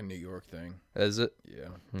 That's like a New York thing. Is it?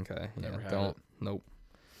 Yeah. Okay. Never Yeah. had Don't. it. Nope.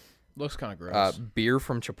 Looks kind of gross. Beer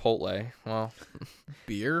from Chipotle. Well,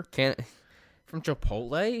 Beer can't. from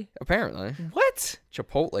Chipotle. Apparently, What?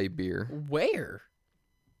 Chipotle beer. Where?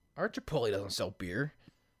 Our Chipotle doesn't sell beer.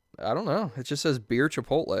 I don't know. It just says beer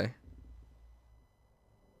Chipotle.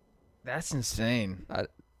 That's insane.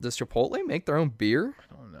 Does Chipotle make their own beer?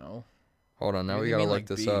 I don't know. Hold on. Now Maybe we they gotta mean, look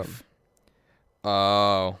like, this up. beef.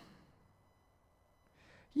 Oh.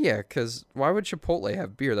 Yeah, because why would Chipotle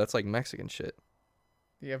have beer? That's like Mexican shit.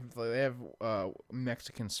 They have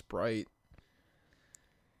Mexican Sprite.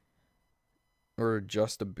 Or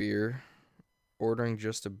just a beer. Ordering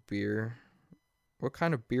just a beer. What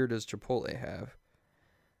kind of beer does Chipotle have?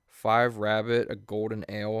 5 Rabbit, a golden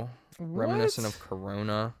ale, reminiscent of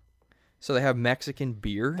Corona. So they have Mexican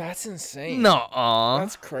beer? That's insane. Nuh-uh.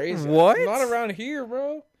 That's crazy. What? Not around here,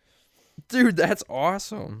 bro. Dude, that's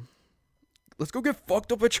awesome. Let's go get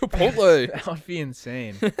fucked up at Chipotle. That would be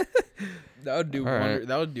insane. That would do All right. wonder.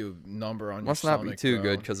 That would do number on Must your stomach. not be too bro.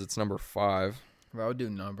 good because it's number 5. That would do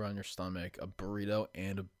number on your stomach. A burrito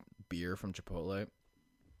and a beer from Chipotle.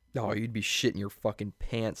 Oh, you'd be shitting your fucking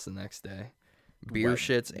pants the next day. Beer Wet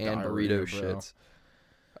shits and diarrhea, burrito bro. shits.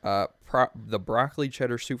 The broccoli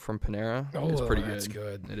cheddar soup from Panera is pretty good. That's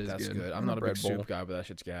good. It is That's good. I'm And not a big bread bowl. soup guy, but that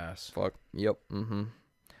shit's gas. Fuck. Yep. Mm-hmm.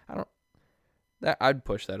 I'd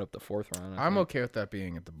push that up the 4th round. I I'm think. okay with that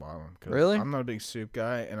being at the bottom. 'Cause Really? I'm not a big soup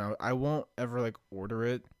guy, and I won't ever like order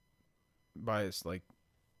it by its like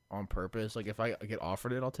on purpose. Like if I get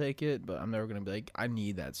offered it, I'll take it, but I'm never gonna be like, I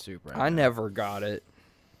need that soup right now. I never got it.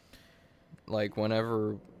 Like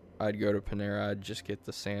whenever I'd go to Panera, I'd just get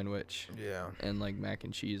the sandwich Yeah, and like mac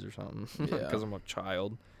and cheese or something Yeah. because I'm a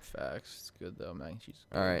child. facts. It's good though, mac and cheese. is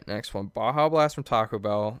All good. right, next one. Baja Blast from Taco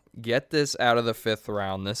Bell. Get this out of the 5th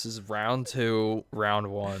round. This is round 2,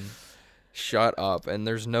 round 1. Shut up. And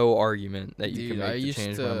there's no argument that you Dude, can I make to used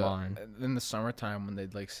change to my mind. in the summertime when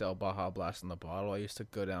they'd like sell Baja Blast in the bottle. I used to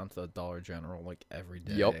go down to the Dollar General like every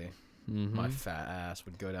day. Yup. Mm-hmm. My fat ass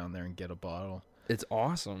would go down there and get a bottle. It's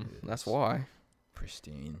awesome. It That's is. why.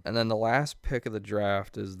 Pristine. And then the last pick of the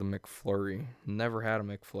draft is the McFlurry. Never had a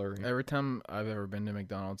McFlurry. Every time I've ever been to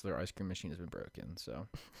McDonald's, their ice cream machine has been broken. So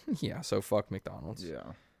Yeah, so fuck McDonald's.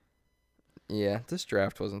 yeah, Yeah, this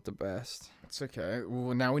draft wasn't the best. it's okay.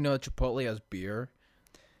 Well, now we know that Chipotle has beer.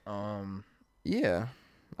 Yeah,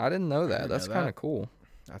 I didn't know that. didn't That's know kind that. of cool.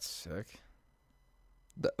 That's sick.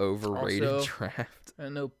 The overrated Also- draft. I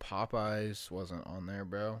know Popeyes wasn't on there,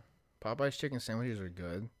 bro. Popeyes chicken sandwiches are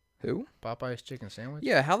good. Who? Popeyes chicken sandwich.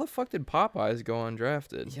 Yeah, how the fuck did Popeyes go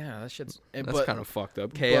undrafted? Yeah, that shit's. That's kind of fucked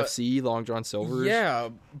up. KFC, Long John Silver's. Yeah,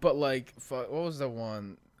 but like, what was the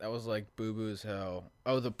one that was like boo boo as hell?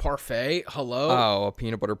 Oh, the parfait. Hello. Oh, a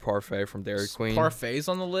peanut butter parfait from Dairy Queen. Parfait's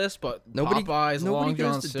on the list, but Nobody, Popeyes, nobody Long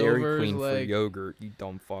John goes to Silver's, Dairy Queen for like yogurt. You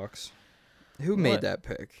dumb fucks. Who made What? that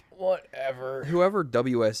pick? whatever. Whoever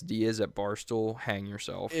WSD is at Barstool, hang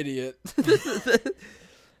yourself. Idiot.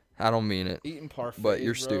 I don't mean it, Eating parfait. but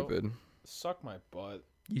you're bro. stupid. Suck my butt.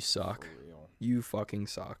 You suck. For real. You fucking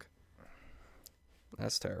suck.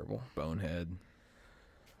 That's terrible. Bonehead.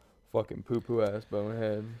 Fucking poo poo ass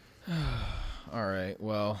bonehead. All right.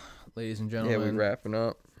 Well, ladies and Yeah, gentlemen, we wrapping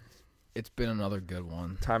up. it's been another good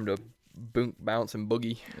one. Time to bounce and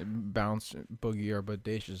boogie. Bounce boogie our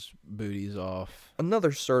bodacious booties off.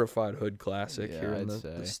 Another certified hood classic Yeah, here in I'd the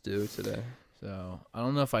say. stew today. So I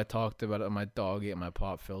don't know if I talked about it. My dog ate my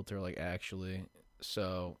pop filter, like actually.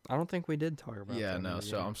 So I don't think we did talk about yeah, that in no. the So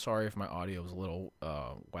beginning. I'm sorry if my audio was a little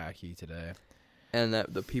wacky today. And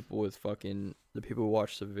that the people who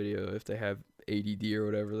watch the video, if they have ADD or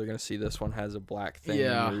whatever, they're gonna see this one has a black thing.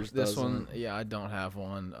 Yeah, and yours this doesn't. one. Yeah, I don't have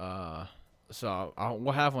one. So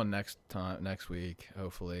we'll have one next week,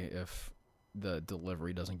 hopefully, if the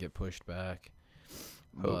delivery doesn't get pushed back.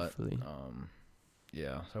 Hopefully. But,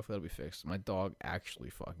 yeah, hopefully that'll be fixed. My dog actually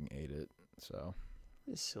fucking ate it. So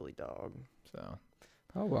This silly dog.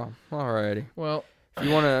 Oh well. Alrighty. well, If you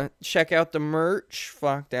want to check out the merch,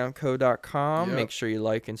 flockdownco.com. Yep. Make sure you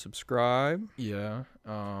like and subscribe. yeah.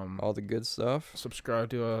 All the good stuff. Subscribe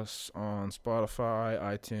to us on Spotify,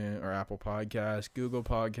 iTunes, or Apple Podcasts, Google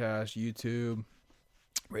Podcasts, YouTube.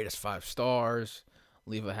 Rate us 5 stars.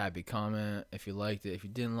 Leave a happy comment if you liked it. If you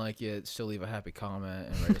didn't like it, still leave a happy comment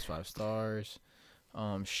and rate us 5 stars.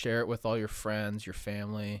 Share it with all your friends, your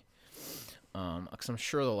family. 'Cause I'm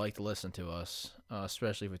sure they'll like to listen to us,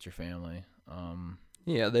 especially if it's your family.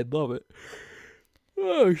 Yeah, they'd love it.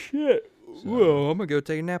 Oh shit. So- Whoa, I'm gonna go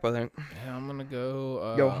take a nap, I think. Yeah, I'm gonna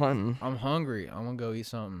go. Go hunting. I'm hungry. I'm gonna go eat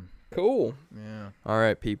something. Cool. Yeah. All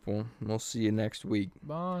right, people. We'll see you next week.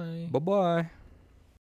 Bye. Bye bye.